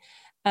Bitcoin.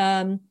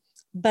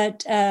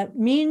 But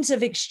means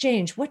of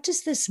exchange, what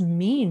does this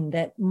mean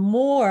that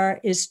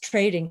more is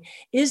trading?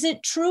 Is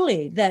it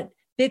truly that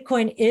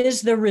Bitcoin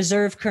is the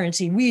reserve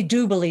currency? We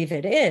do believe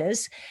it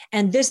is.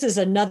 And this is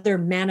another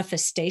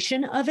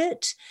manifestation of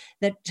it,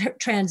 that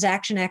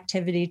transaction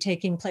activity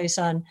taking place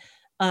on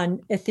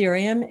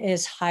Ethereum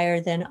is higher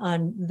than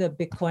on the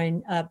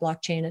Bitcoin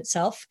blockchain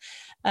itself.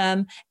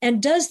 And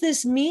does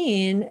this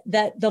mean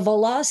that the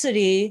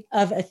velocity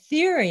of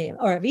Ethereum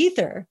or of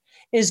Ether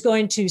is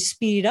going to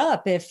speed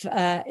up if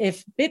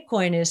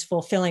Bitcoin is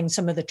fulfilling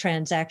some of the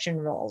transaction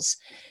roles?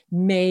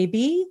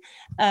 Maybe.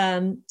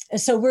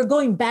 So we're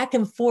going back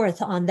and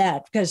forth on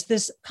that because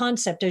this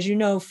concept, as you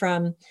know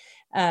from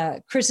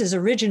Chris's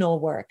original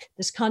work,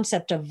 this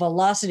concept of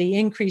velocity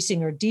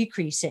increasing or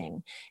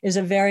decreasing is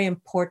a very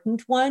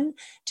important one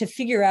to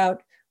figure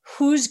out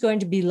who's going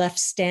to be left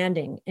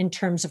standing in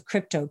terms of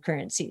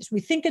cryptocurrencies. We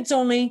think it's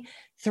only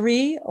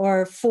 3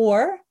 or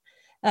 4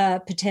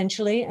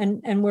 potentially,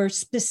 and we're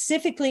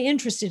specifically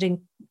interested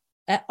in,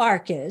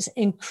 ARC is,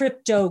 in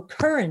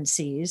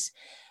cryptocurrencies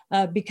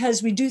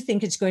because we do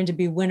think it's going to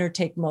be winner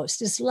take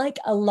most. It's like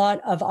a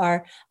lot of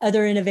our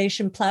other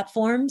innovation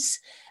platforms.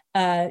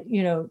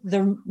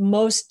 The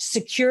most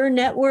secure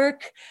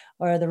network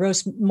or the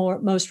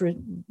most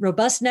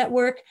robust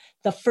network,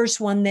 the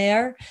first one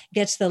there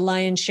gets the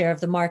lion's share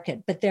of the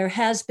market. But there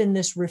has been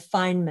this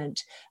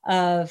refinement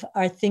of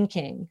our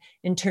thinking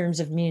in terms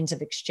of means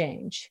of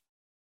exchange.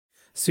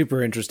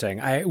 Super interesting.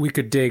 We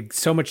could dig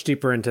so much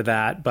deeper into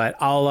that, but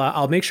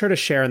I'll make sure to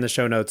share in the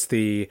show notes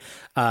the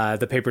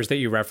papers that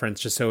you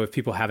referenced, just so if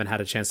people haven't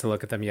had a chance to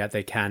look at them yet,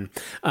 they can.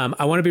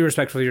 I want to be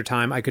respectful of your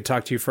time. I could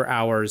talk to you for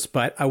hours,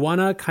 but I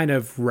want to kind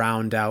of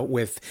round out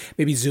with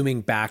maybe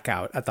zooming back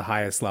out at the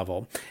highest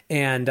level.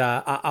 And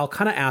I'll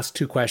kind of ask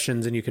 2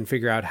 questions, and you can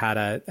figure out how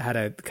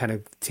to kind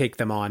of take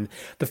them on.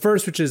 The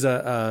first, which is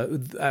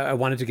I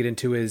wanted to get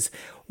into, is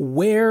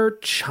where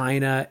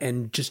China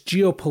and just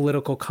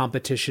geopolitical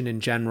competition in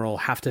general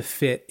have to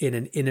fit in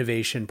an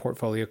innovation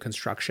portfolio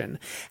construction.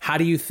 How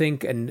do you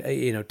think and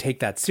take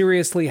that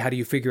seriously? How do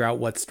you figure out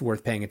what's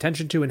worth paying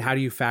attention to? And how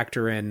do you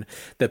factor in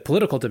the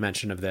political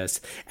dimension of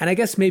this? And I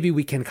guess maybe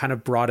we can kind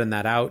of broaden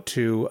that out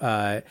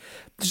to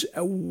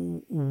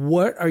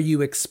what are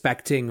you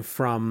expecting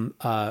from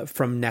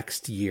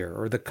next year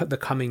or the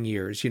coming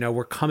years?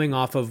 We're coming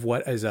off of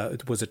what was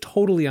a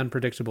totally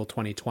unpredictable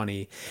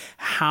 2020.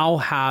 How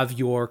have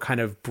your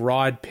kind of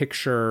broad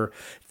picture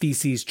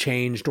theses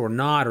changed or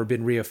not, or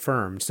been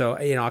reaffirmed? So,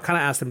 I'll kind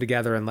of ask them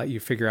together and let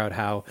you figure out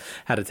how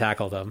to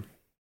tackle them.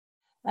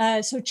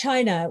 So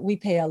China, we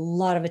pay a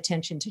lot of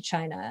attention to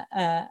China.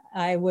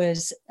 I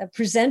was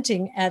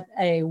presenting at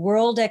a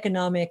World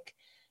Economic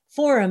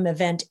Forum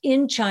event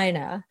in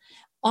China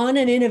on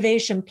an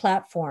innovation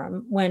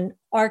platform when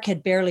ARC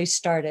had barely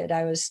started.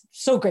 I was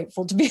so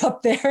grateful to be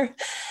up there.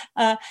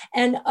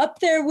 And up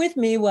there with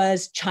me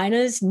was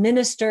China's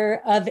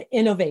Minister of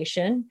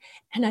Innovation.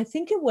 And I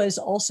think it was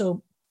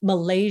also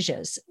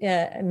Malaysia's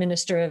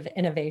Minister of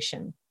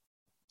Innovation.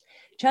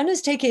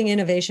 China's taking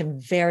innovation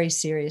very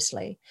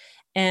seriously,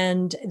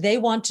 and they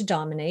want to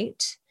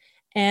dominate.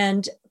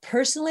 And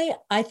personally,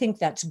 I think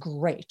that's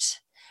great.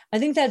 I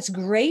think that's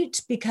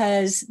great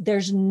because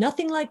there's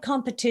nothing like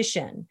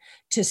competition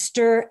to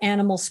stir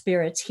animal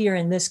spirits here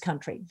in this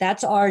country.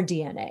 That's our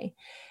DNA.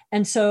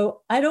 And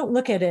so I don't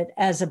look at it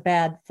as a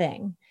bad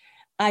thing.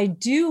 I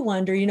do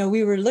wonder,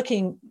 we were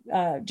looking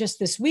just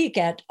this week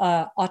at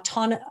the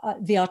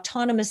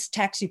autonomous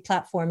taxi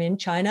platform in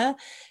China.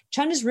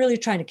 China's really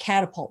trying to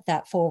catapult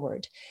that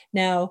forward.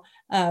 Now,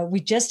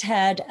 we just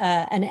had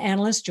an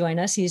analyst join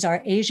us. He's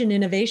our Asian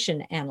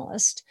innovation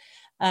analyst.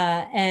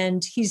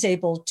 And he's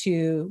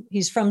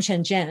from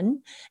Shenzhen,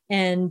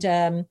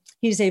 and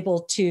he's able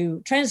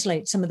to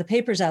translate some of the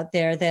papers out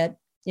there that,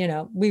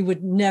 we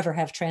would never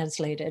have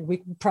translated.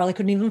 We probably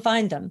couldn't even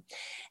find them.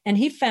 And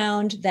he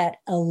found that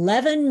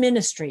 11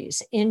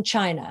 ministries in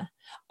China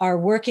are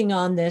working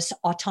on this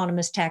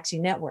autonomous taxi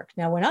network.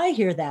 Now, when I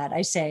hear that,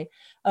 I say,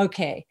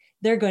 okay,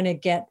 they're going to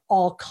get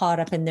all caught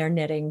up in their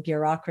knitting,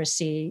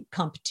 bureaucracy,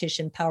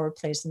 competition, power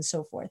plays, and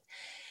so forth.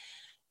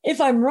 If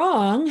I'm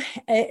wrong,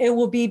 it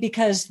will be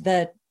because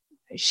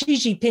Xi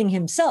Jinping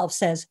himself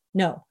says,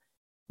 no,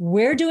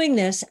 we're doing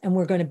this and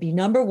we're going to be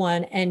number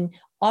one, and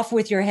off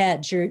with your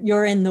heads.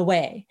 You're in the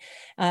way.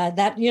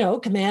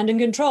 Command and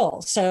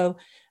control. So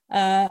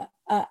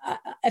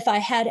if I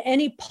had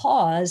any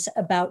pause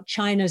about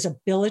China's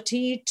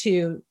ability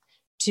to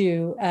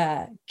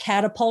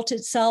catapult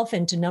itself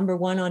into number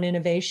one on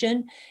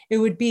innovation, it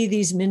would be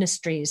these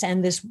ministries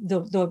and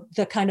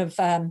the kind of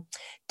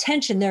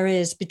tension there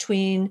is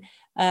between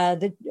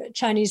the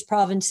Chinese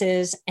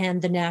provinces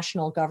and the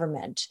national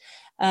government.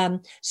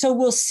 So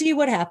we'll see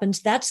what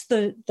happens. That's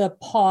the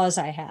pause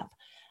I have.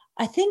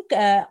 I think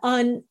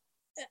on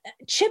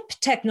chip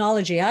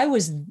technology, I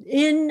was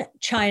in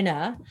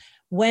China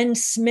when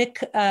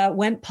SMIC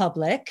went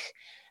public,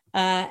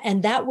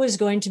 and that was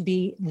going to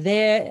be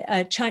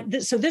their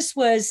China. So this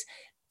was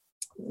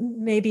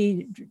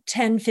maybe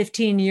 10,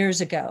 15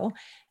 years ago,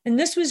 and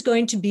this was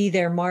going to be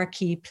their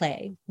marquee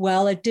play.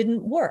 Well, it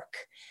didn't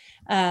work.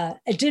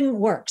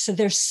 So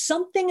there's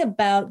something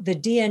about the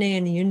DNA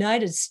in the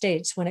United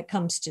States when it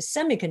comes to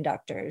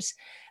semiconductors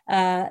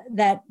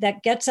that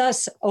gets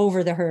us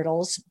over the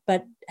hurdles,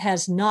 but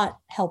has not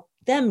helped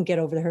them get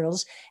over the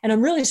hurdles. And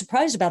I'm really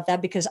surprised about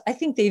that because I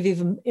think they've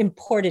even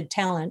imported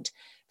talent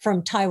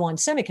from Taiwan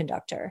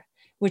Semiconductor,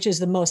 which is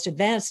the most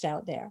advanced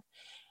out there.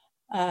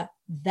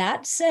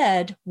 That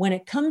said, when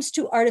it comes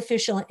to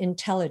artificial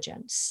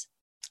intelligence,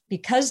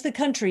 because the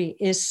country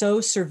is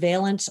so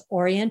surveillance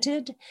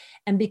oriented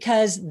and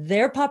because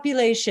their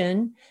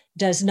population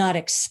does not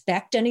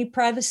expect any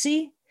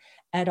privacy,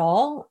 at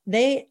all.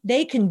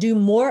 They can do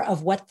more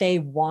of what they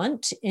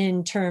want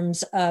in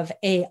terms of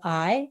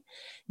AI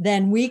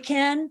than we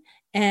can,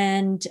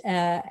 and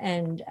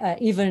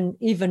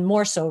even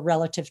more so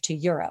relative to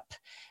Europe,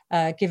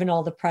 given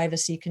all the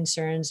privacy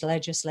concerns,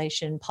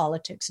 legislation,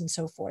 politics, and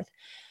so forth.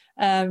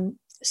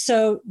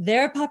 So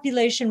their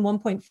population,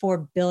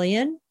 1.4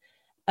 billion,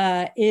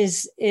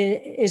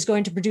 is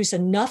going to produce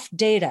enough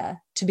data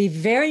to be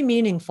very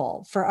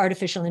meaningful for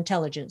artificial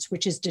intelligence,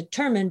 which is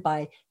determined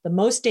by the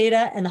most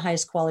data and the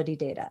highest quality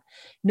data.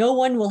 No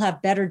one will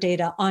have better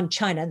data on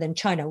China than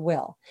China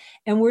will.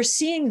 And we're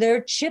seeing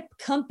their chip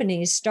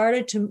companies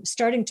starting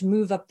to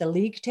move up the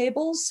league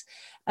tables,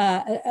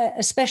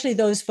 especially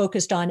those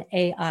focused on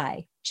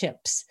AI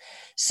chips.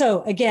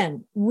 So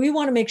again, we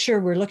want to make sure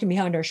we're looking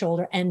behind our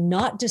shoulder and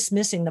not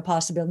dismissing the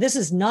possibility. This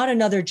is not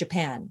another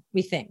Japan,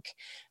 we think.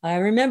 I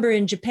remember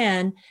in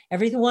Japan,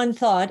 everyone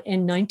thought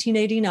in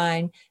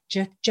 1989,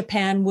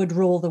 Japan would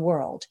rule the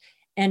world,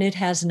 and it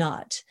has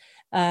not.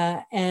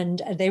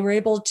 And they were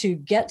able to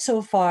get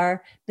so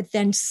far, but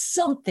then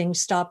something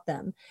stopped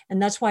them.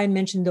 And that's why I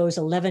mentioned those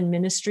 11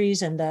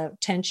 ministries and the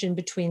tension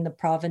between the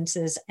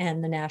provinces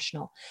and the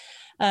national.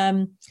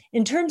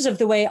 In terms of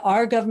the way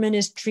our government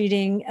is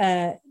treating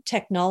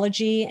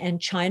technology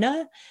and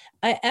China,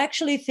 I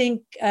actually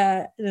think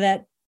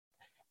that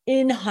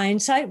in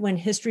hindsight, when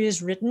history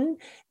is written,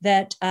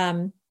 that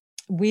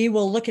we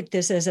will look at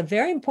this as a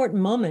very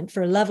important moment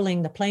for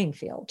leveling the playing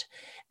field.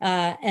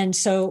 And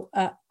so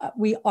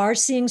we are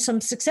seeing some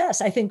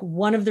success. I think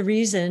one of the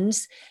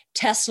reasons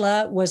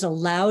Tesla was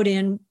allowed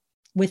in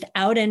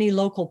without any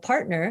local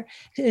partner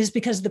is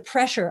because of the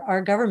pressure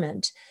our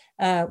government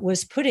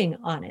was putting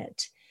on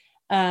it.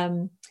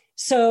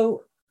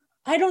 So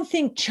I don't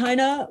think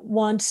China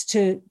wants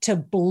to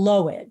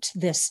blow it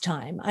this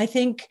time. I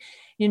think,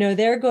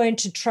 they're going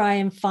to try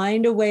and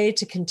find a way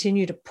to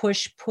continue to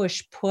push.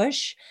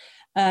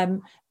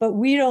 But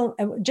we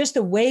don't, just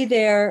the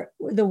way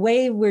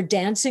we're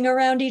dancing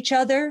around each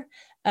other,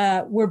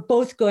 we're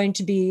both going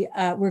to be,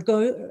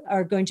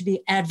 are going to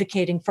be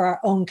advocating for our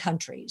own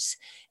countries.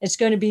 It's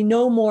going to be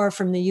no more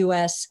from the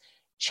US,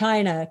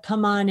 China,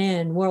 come on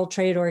in, World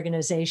Trade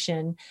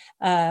Organization.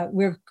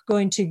 We're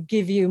going to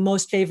give you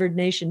most favored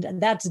nation,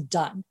 and that's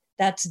done.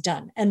 That's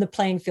done. And the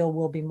playing field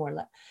will be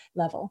more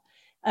level.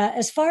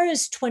 As far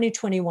as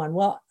 2021,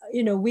 well,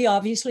 we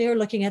obviously are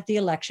looking at the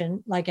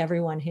election like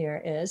everyone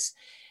here is.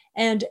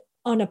 And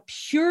on a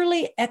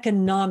purely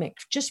economic,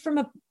 just from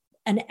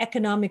an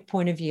economic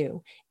point of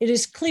view, it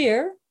is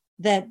clear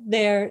that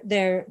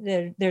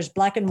there's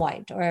black and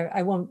white, or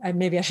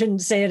maybe I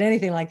shouldn't say it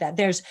anything like that.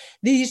 There's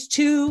these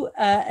two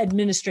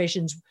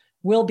administrations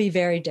will be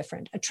very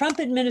different. A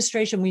Trump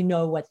administration, we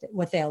know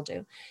what they'll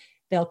do.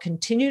 They'll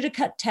continue to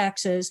cut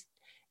taxes,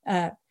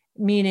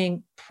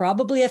 meaning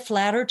probably a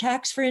flatter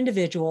tax for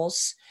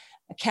individuals,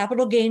 a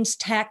capital gains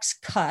tax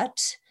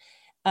cut,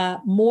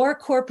 more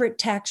corporate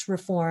tax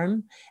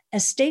reform,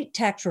 estate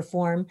tax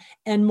reform,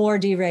 and more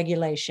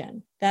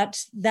deregulation.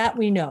 That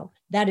we know.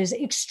 That is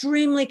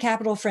extremely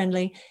capital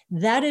friendly.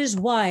 That is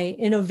why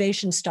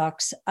innovation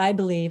stocks, I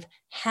believe,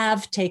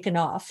 have taken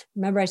off.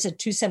 Remember I said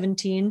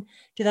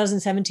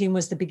 2017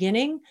 was the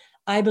beginning.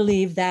 I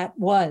believe that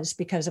was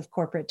because of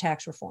corporate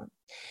tax reform.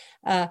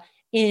 What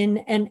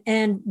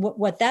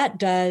that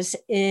does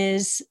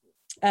is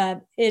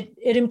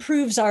it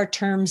improves our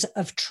terms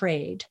of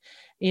trade.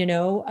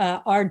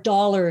 Our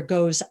dollar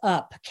goes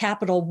up.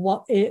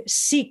 Capital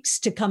seeks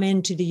to come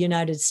into the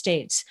United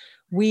States.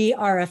 We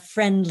are a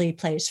friendly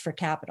place for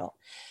capital.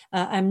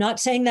 I'm not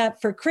saying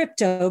that for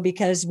crypto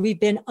because we've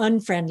been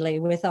unfriendly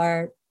with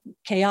our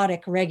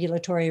chaotic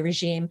regulatory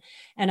regime.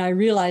 And I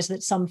realize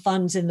that some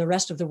funds in the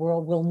rest of the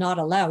world will not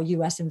allow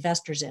US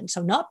investors in.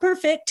 So not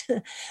perfect,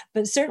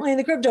 but certainly in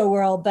the crypto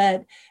world,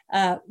 but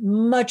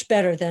much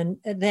better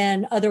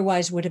than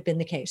otherwise would have been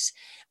the case.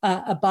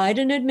 A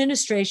Biden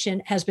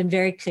administration has been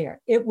very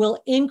clear. It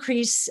will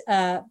increase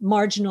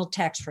marginal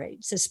tax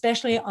rates,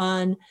 especially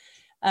at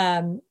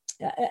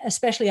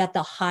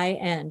the high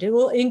end. It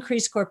will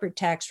increase corporate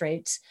tax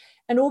rates,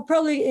 and it will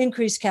probably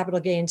increase capital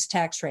gains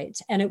tax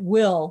rates, and it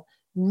will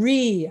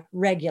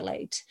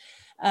re-regulate.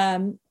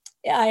 So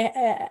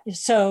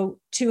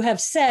to have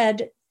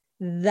said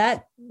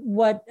that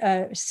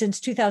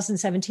since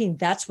 2017,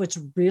 that's what's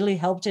really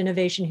helped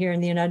innovation here in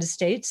the United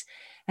States,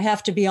 I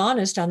have to be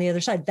honest on the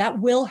other side, that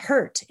will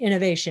hurt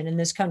innovation in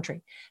this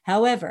country.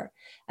 However,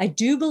 I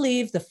do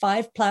believe the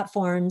 5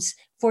 platforms,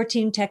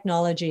 14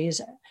 technologies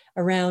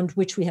around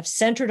which we have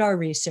centered our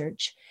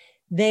research,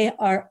 they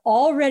are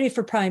all ready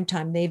for prime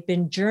time. They've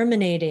been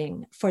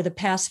germinating for the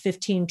past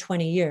 15,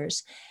 20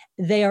 years.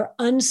 They are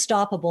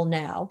unstoppable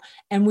now,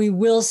 and we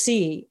will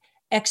see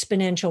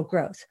exponential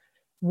growth.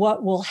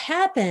 What will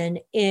happen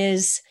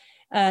is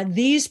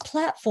these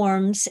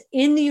platforms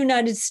in the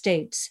United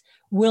States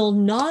will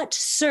not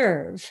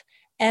serve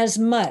as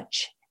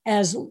much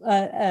as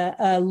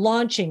a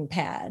launching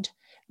pad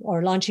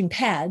or launching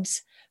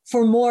pads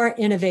for more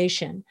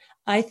innovation.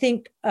 I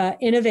think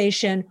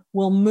innovation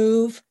will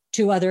move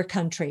to other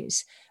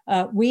countries.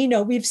 We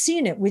know, we've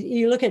seen it.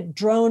 You look at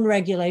drone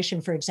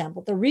regulation, for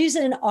example. The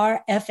reason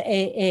our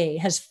FAA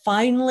has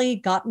finally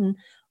gotten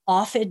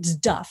off its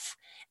duff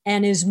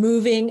and is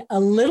moving a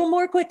little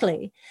more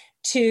quickly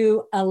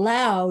to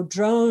allow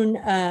drone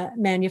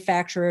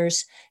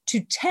manufacturers to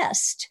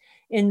test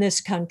in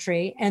this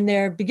country, and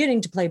they're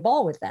beginning to play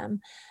ball with them,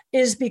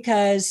 is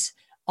because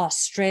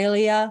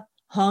Australia,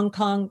 Hong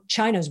Kong,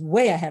 China's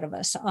way ahead of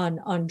us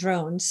on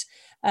drones.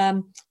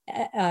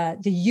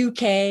 The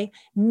UK,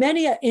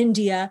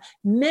 India,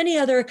 many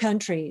other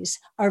countries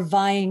are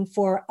vying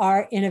for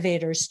our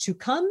innovators to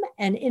come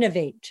and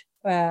innovate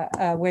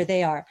where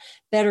they are.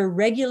 Better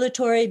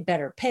regulatory,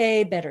 better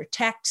pay, better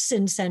tax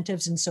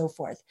incentives, and so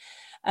forth.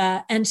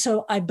 And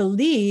so I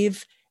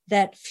believe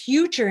that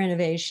future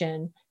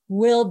innovation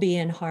will be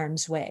in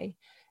harm's way.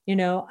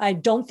 I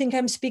don't think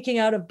I'm speaking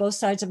out of both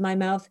sides of my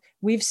mouth.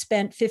 We've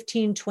spent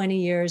 15, 20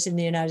 years in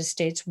the United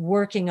States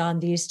working on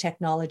these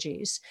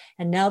technologies.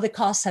 And now the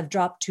costs have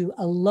dropped to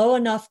a low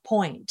enough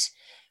point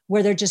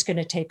where they're just going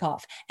to take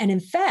off. And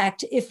in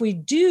fact, if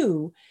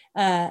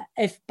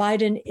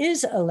Biden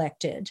is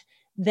elected,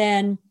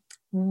 then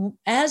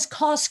as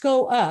costs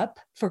go up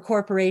for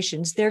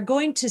corporations, they're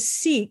going to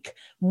seek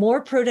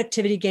more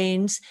productivity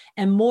gains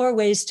and more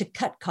ways to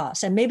cut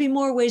costs, and maybe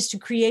more ways to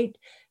create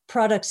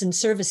products and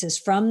services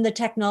from the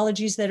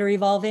technologies that are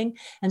evolving.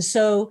 And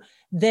so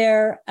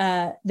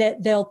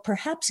they'll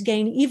perhaps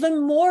gain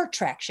even more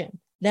traction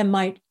than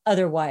might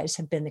otherwise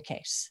have been the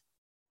case.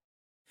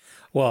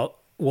 Well,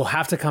 we'll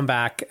have to come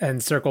back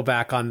and circle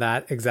back on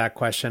that exact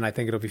question. I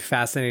think it'll be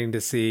fascinating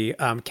to see.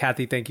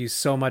 Cathie, thank you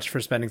so much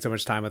for spending so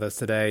much time with us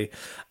today.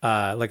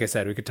 Like I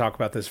said, we could talk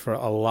about this for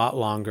a lot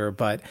longer,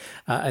 but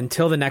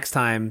until the next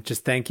time,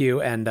 just thank you.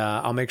 And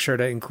I'll make sure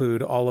to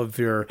include all of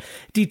your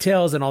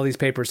details and all these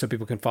papers so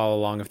people can follow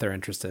along if they're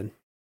interested.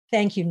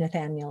 Thank you,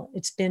 Nathaniel.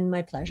 It's been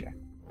my pleasure.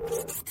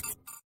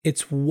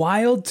 It's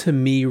wild to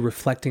me,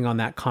 reflecting on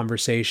that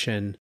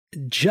conversation,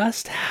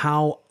 just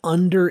how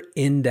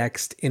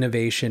under-indexed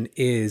innovation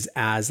is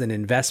as an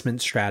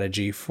investment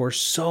strategy for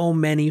so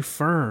many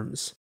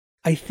firms.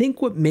 I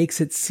think what makes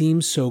it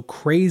seem so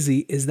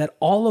crazy is that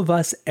all of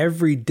us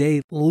every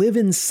day live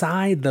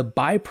inside the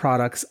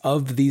byproducts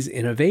of these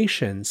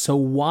innovations. So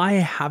why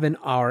haven't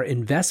our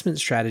investment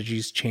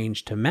strategies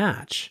changed to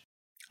match?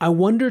 I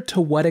wonder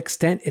to what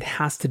extent it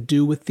has to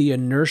do with the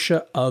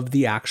inertia of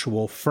the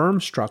actual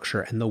firm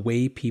structure and the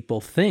way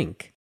people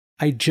think.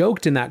 I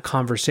joked in that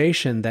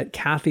conversation that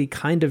Cathie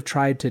kind of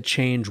tried to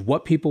change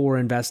what people were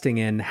investing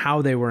in,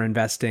 how they were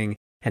investing,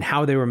 and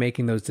how they were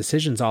making those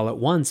decisions all at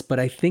once, but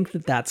I think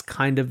that that's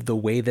kind of the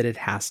way that it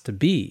has to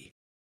be.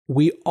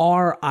 We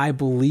are, I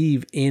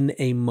believe, in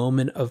a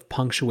moment of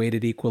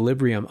punctuated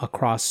equilibrium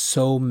across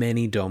so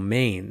many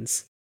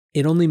domains.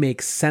 It only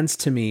makes sense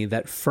to me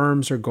that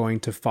firms are going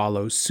to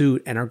follow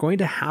suit and are going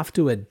to have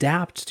to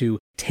adapt to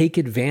take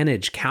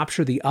advantage,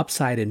 capture the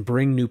upside, and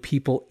bring new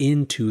people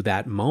into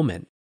that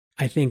moment.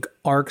 I think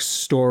ARC's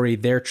story,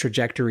 their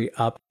trajectory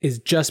up, is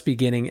just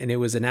beginning, and it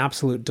was an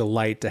absolute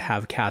delight to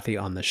have Cathie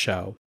on the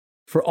show.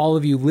 For all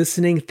of you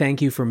listening,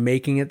 thank you for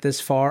making it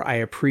this far. I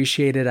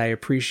appreciate it. I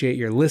appreciate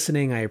your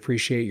listening. I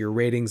appreciate your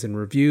ratings and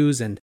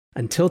reviews. And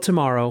until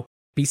tomorrow,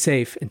 be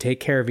safe and take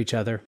care of each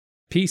other.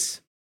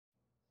 Peace.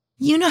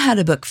 You know how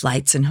to book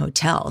flights and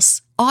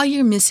hotels. All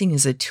you're missing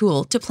is a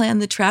tool to plan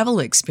the travel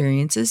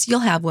experiences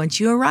you'll have once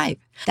you arrive.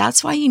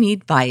 That's why you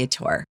need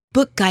Viator.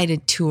 Book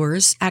guided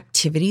tours,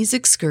 activities,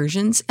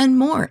 excursions, and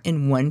more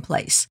in one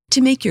place to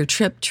make your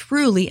trip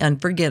truly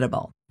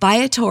unforgettable.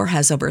 Viator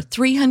has over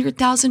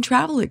 300,000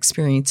 travel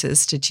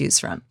experiences to choose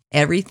from.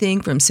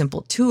 Everything from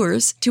simple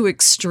tours to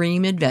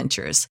extreme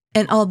adventures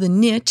and all the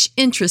niche,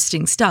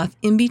 interesting stuff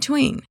in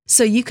between.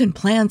 So you can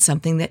plan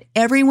something that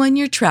everyone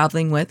you're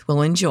traveling with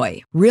will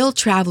enjoy. Real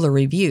traveler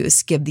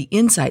reviews give the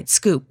inside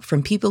scoop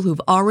from people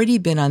who've already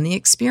been on the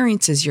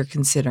experiences you're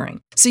considering.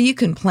 So you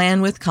can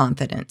plan with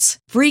confidence.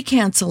 Free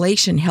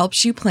cancellation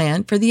helps you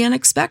plan for the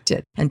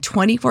unexpected. And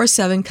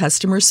 24/7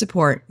 customer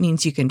support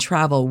means you can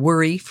travel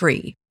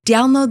worry-free.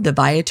 Download the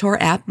Viator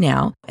app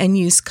now and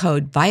use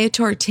code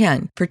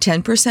Viator10 for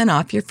 10%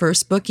 off your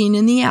first booking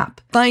in the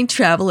app. Find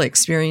travel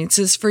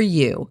experiences for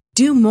you.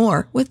 Do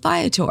more with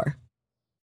Viator.